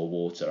drink some more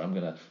water. I'm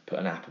going to put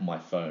an app on my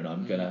phone.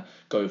 I'm going to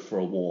go for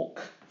a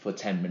walk for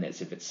 10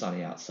 minutes if it's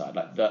sunny outside.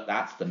 Like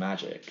that's the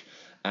magic.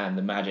 And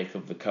the magic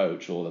of the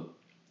coach or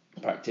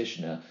the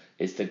practitioner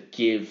is to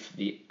give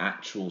the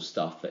actual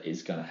stuff that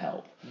is going to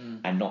help,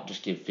 and not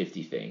just give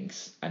 50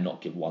 things and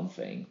not give one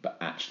thing, but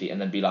actually, and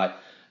then be like,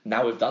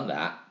 now we've done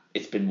that,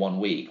 it's been 1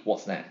 week,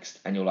 what's next?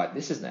 And you're like,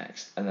 this is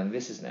next, and then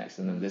this is next,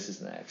 and then this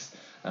is next.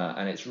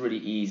 And it's really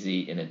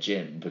easy in a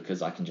gym,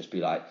 because I can just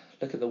be like,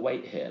 look at the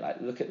weight here, like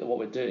look at what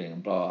we're doing,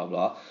 and blah, blah,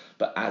 blah.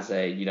 But as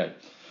a,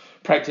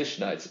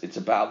 practitioner, it's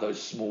about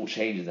those small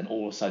changes, and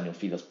all of a sudden you'll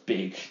feel this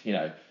big,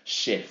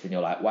 shift, and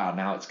you're like, wow,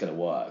 now it's going to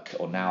work,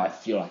 or now I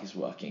feel like it's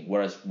working.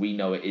 Whereas we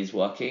know it is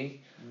working,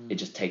 it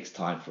just takes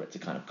time for it to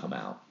kind of come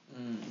out.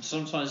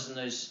 Sometimes in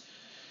those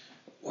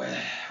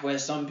where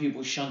some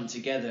people shunt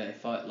together,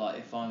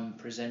 if I'm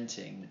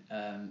presenting,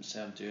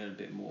 say I'm doing a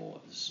bit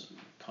more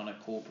kind of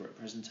corporate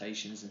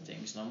presentations and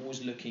things, and I'm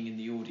always looking in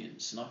the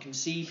audience, and I can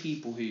see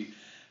people who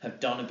have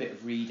done a bit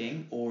of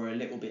reading or a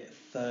little bit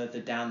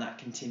further down that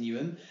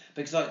continuum,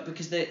 because I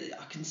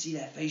can see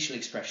their facial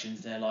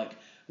expressions. They're like,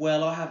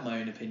 well, I have my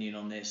own opinion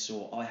on this,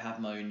 or I have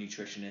my own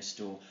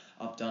nutritionist, or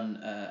I've done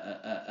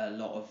a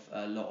lot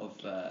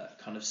of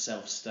kind of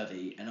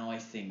self-study, and I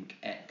think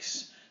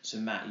X. So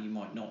Matt, you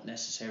might not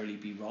necessarily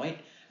be right,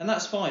 and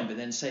that's fine. But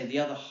then say the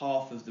other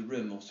half of the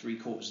room or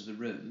 3/4 of the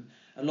room,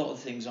 a lot of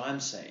the things I'm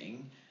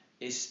saying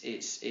it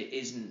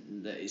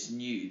isn't that it's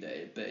new,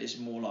 but it's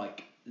more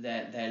like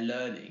they're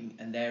learning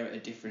and they're at a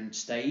different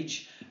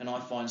stage. And I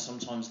find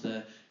sometimes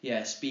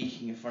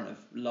speaking in front of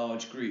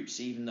large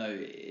groups, even though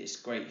it's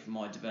great for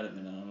my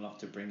development and I love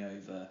to bring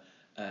over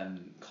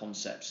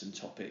concepts and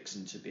topics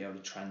and to be able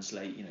to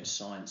translate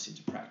science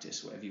into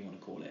practice, whatever you want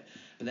to call it,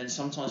 but then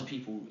sometimes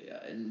people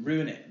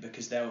ruin it,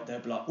 because they'll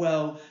be like,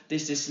 well,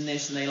 this and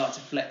this, and they like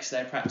to flex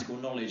their practical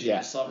knowledge. And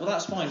it's like, well,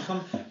 that's fine,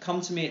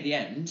 come to me at the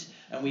end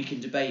and we can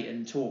debate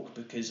and talk,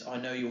 because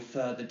I know you're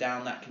further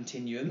down that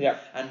continuum,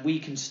 and we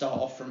can start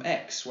off from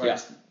X,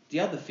 whereas the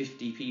other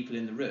 50 people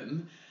in the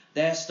room,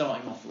 they're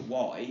starting off at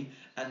Y,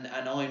 and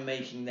I'm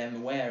making them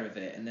aware of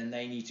it, and then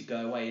they need to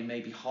go away, and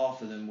maybe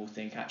half of them will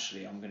think,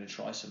 actually, I'm going to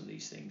try some of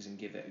these things and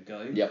give it a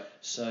go.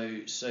 So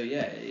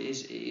yeah,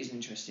 it is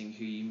interesting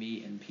who you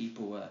meet, and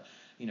people are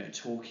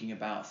talking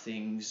about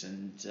things,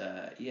 and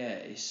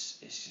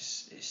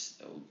it's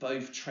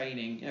both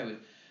training.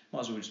 Might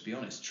as well just be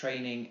honest.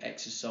 Training,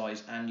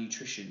 exercise, and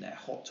nutrition, they're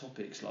hot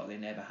topics like they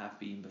never have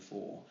been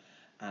before.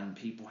 And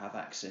people have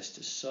access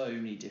to so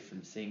many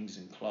different things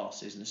and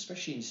classes, and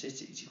especially in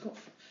cities, you've got.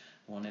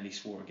 Well, I nearly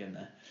swore again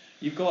there.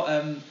 You've got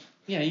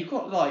you've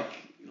got like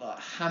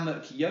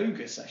hammock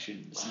yoga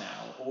sessions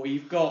now, or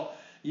you've got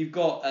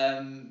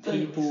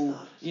people,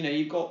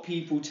 you've got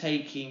people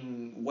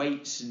taking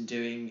weights and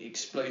doing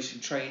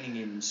explosive training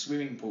in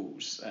swimming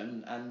pools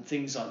and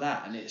things like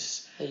that, and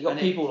it's. You've got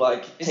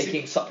people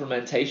taking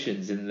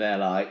supplementations in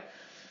their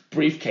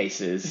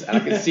briefcases, and I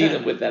can see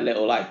them with their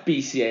little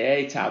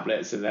BCAA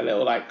tablets and their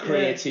little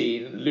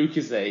creatine,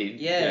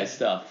 Lucozade,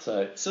 stuff.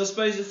 So I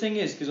suppose the thing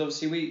is, because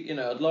obviously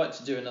I'd like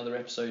to do another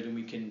episode, and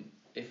we can,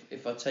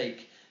 if I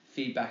take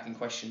feedback and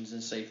questions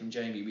and say from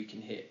Jamie, we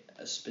can hit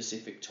a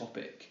specific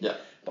topic. Yeah.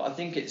 But I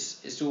think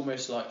it's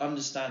almost like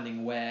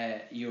understanding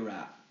where you're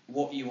at,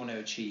 what you want to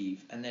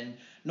achieve, and then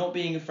not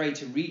being afraid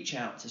to reach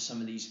out to some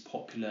of these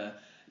popular,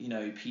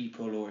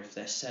 people, or if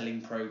they're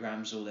selling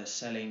programs or they're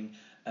selling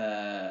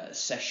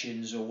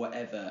sessions or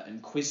whatever,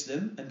 and quiz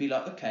them and be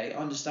like, okay, I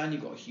understand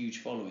you've got a huge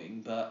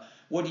following, but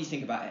what do you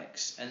think about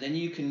X? And then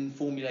you can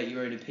formulate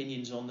your own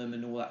opinions on them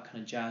and all that kind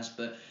of jazz.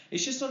 But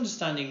it's just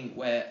understanding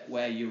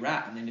where you're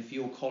at, and then if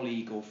your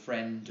colleague or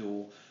friend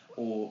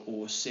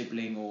or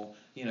sibling or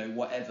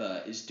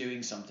whatever is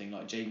doing something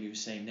like Jamie was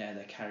saying there,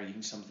 they're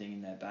carrying something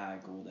in their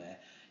bag, or they're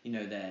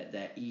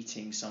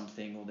eating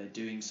something, or they're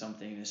doing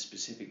something in a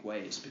specific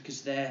way, it's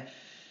because they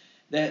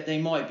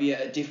might be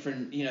at a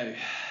different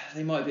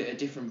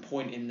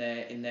point in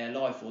their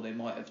life, or they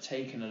might have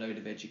taken a load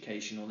of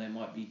education, or they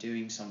might be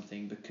doing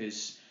something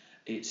because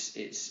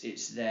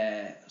it's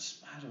their,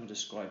 how do I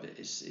describe it,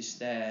 it's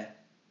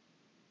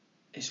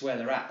where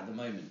they're at the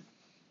moment,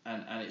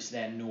 and it's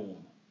their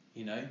norm,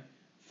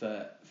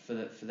 for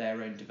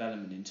their own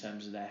development in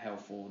terms of their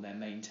health, or they're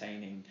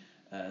maintaining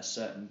a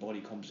certain body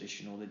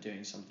composition, or they're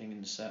doing something in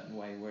a certain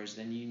way, whereas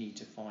then you need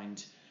to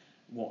find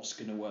what's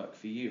going to work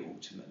for you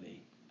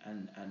ultimately.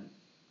 And I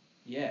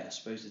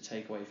suppose the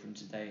takeaway from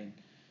today and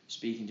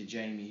speaking to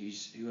Jamie,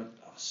 it's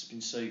been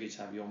so good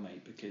to have you on,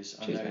 mate, because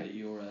I know that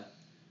you're a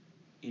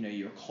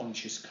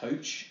conscious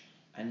coach,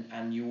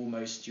 and you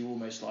almost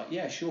like,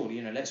 yeah, sure,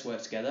 let's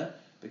work together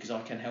because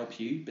I can help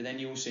you, but then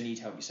you also need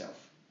to help yourself.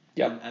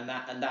 Yeah.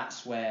 And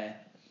that's where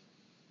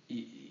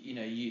you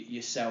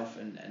yourself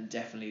and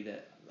definitely the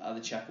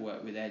other chap I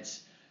work with, Ed's,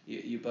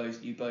 you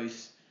both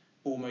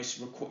almost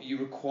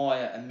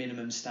require a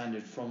minimum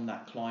standard from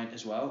that client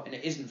as well, and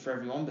it isn't for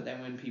everyone, but then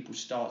when people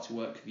start to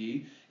work with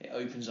you, it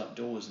opens up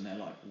doors, and they're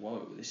like,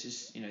 whoa, this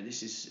is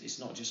it's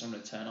not just I'm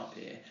going to turn up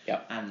here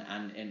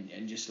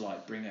and just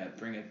like bring a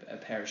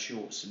pair of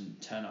shorts and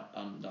turn up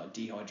like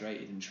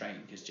dehydrated and train,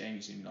 because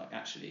Jamie's going to be like,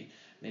 actually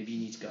maybe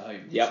you need to go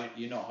home. Yep.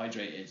 You're not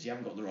hydrated, you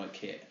haven't got the right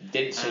kit,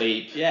 didn't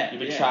sleep, you've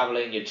been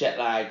travelling, you're jet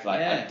lagged,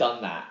 I've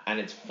done that. And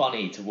it's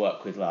funny to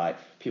work with like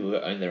people who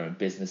own their own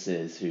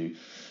businesses, who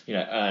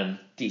earn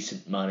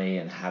decent money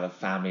and have a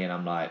family, and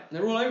I'm like,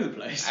 they're all over the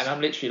place, and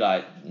I'm literally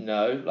like,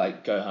 no,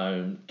 like go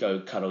home, go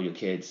cuddle your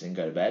kids and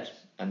go to bed.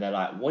 And they're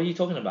like, what are you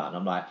talking about? And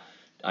I'm like,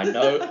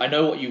 I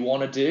know what you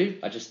want to do,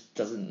 it just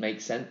doesn't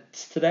make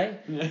sense today.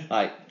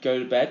 Like, go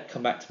to bed,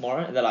 come back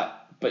tomorrow. And they're like,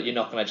 but you're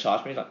not going to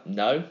charge me? Like,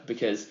 no,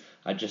 because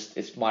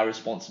it's my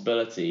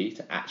responsibility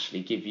to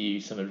actually give you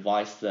some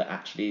advice that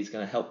actually is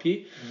going to help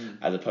you,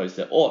 as opposed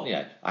to,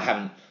 I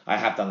have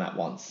done that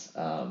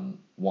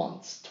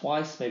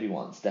twice, maybe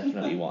once,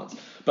 definitely once.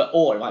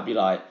 Or it might be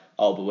like,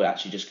 but we're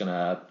actually just going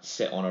to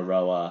sit on a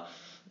rower,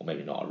 or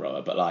maybe not a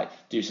rower, but like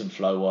do some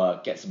flow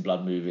work, get some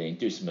blood moving,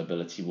 do some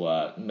mobility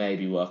work,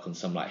 maybe work on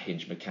some like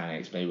hinge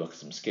mechanics, maybe work on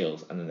some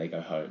skills, and then they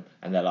go home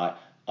and they're like,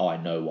 oh, I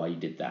know why you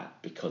did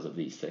that, because of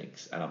these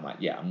things. And I'm like,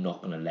 yeah, I'm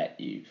not going to let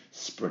you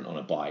sprint on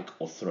a bike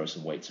or throw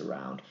some weights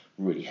around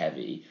really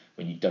heavy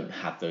when you don't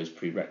have those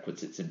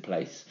prerequisites in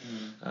place.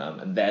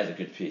 And there's a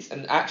good piece.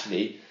 And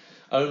actually,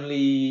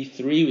 only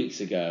 3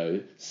 weeks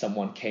ago,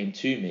 someone came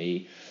to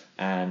me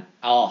and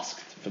asked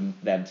for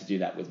them to do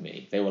that with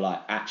me. They were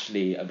like, I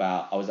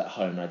was at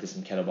home and I did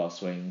some kettlebell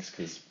swings,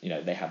 because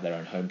they have their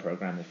own home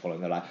program they follow.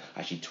 And they're like, I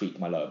actually tweaked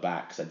my lower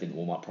back because I didn't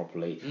warm up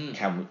properly.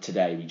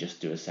 Today we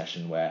just do a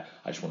session where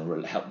I just want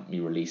to help me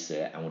release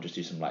it, and we'll just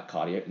do some like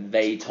cardio.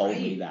 They told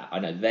me that. I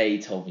know, they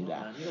told me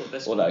that.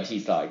 Man, although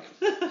he's like,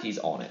 he's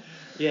on it.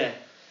 Yeah,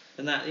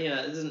 and that it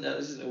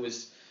isn't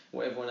always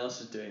what everyone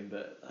else is doing,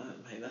 but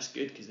mate, that's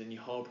good, because then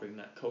you're harbouring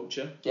that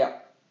culture. Yeah.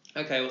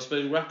 Okay, well, I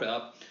suppose we'll wrap it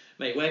up.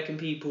 Mate, where can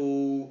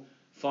people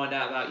find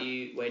out about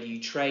you? Where do you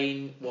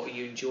train? What are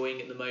you enjoying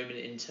at the moment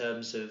in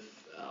terms of,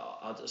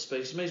 I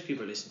suppose most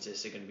people who listen to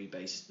this are going to be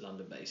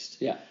London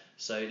based. Yeah.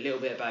 So a little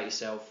bit about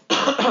yourself,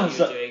 what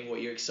you're doing, what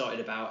you're excited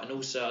about, and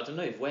also, I don't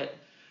know,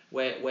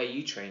 where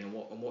you train and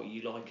what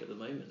you like at the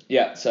moment.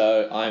 Yeah,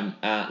 so I'm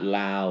at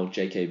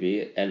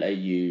LauJKB,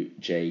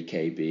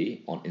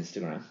 LAUJKB on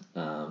Instagram.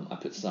 I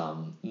put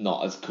some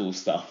not as cool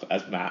stuff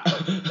as Matt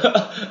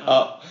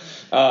up.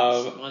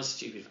 Mine's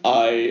stupid.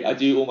 I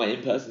do all my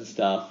in-person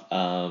stuff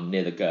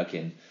near the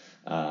Gherkin,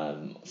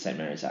 St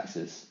Mary's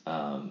Axis,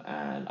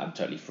 and I'm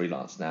totally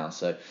freelance now.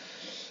 So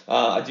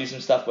I do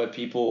some stuff where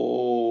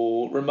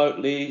people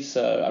remotely.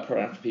 So I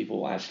program for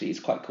people. Actually,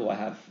 it's quite cool. I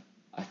have,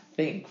 I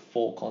think,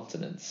 4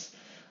 continents.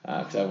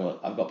 Because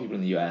I've got people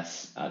in the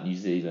US, New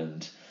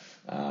Zealand,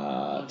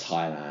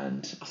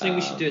 Thailand. I think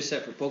we should do a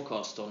separate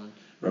podcast on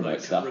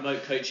remote stuff.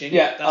 Remote coaching.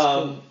 Yeah, that's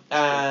cool.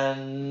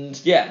 And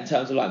yeah, in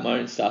terms of like my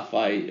own stuff,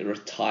 I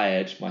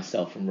retired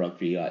myself from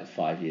rugby like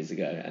 5 years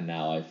ago, and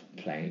now I'm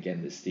playing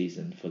again this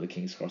season for the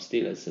King's Cross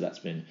Steelers. So that's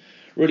been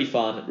really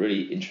fun,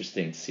 really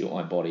interesting to see what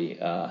my body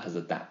has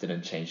adapted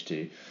and changed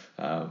to.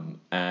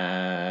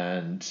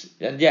 And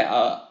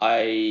yeah,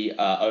 I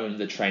own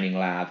the training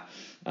lab.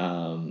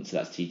 So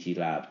that's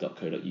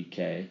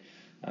ttlab.co.uk.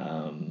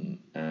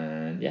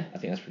 And yeah, I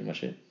think that's pretty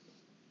much it.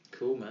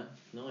 Cool, man.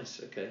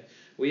 Nice. Okay.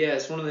 Well, yeah,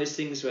 it's one of those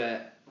things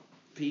where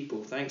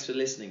people, thanks for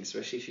listening,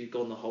 especially if you've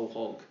gone the whole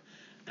hog.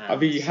 I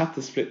mean, you have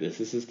to split this.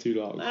 This is too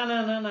long.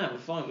 No. We're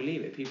fine. We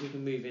leave it. People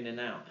can move in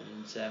and out.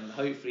 And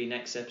hopefully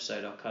next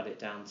episode I'll cut it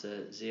down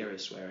to 0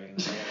 swearing.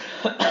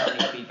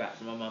 Any feedback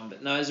from my mum.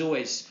 But no, as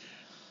always,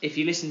 if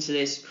you listen to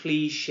this,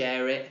 please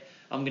share it.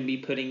 I'm going to be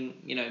putting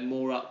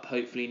more up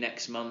hopefully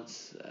next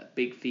month.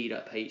 Big Feed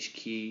Up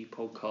HQ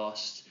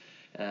podcast.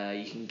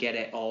 You can get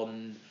it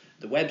on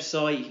the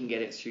website. You can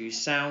get it through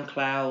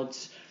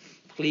SoundCloud.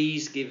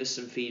 Please give us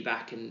some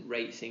feedback and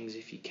rate things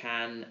if you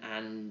can,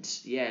 and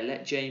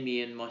let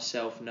Jamie and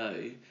myself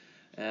know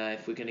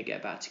if we're going to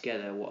get back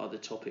together, what other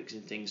topics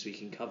and things we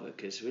can cover,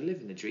 because we're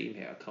living the dream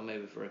here. I come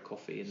over for a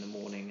coffee in the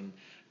morning and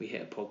we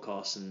hit a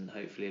podcast and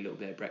hopefully a little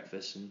bit of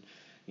breakfast, and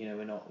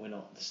we're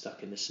not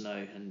stuck in the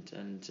snow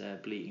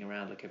and bleating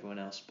around like everyone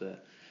else.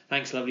 But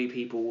thanks, lovely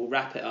people. We'll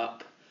wrap it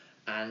up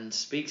and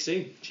speak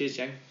soon. Cheers,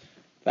 Jamie.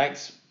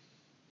 Thanks.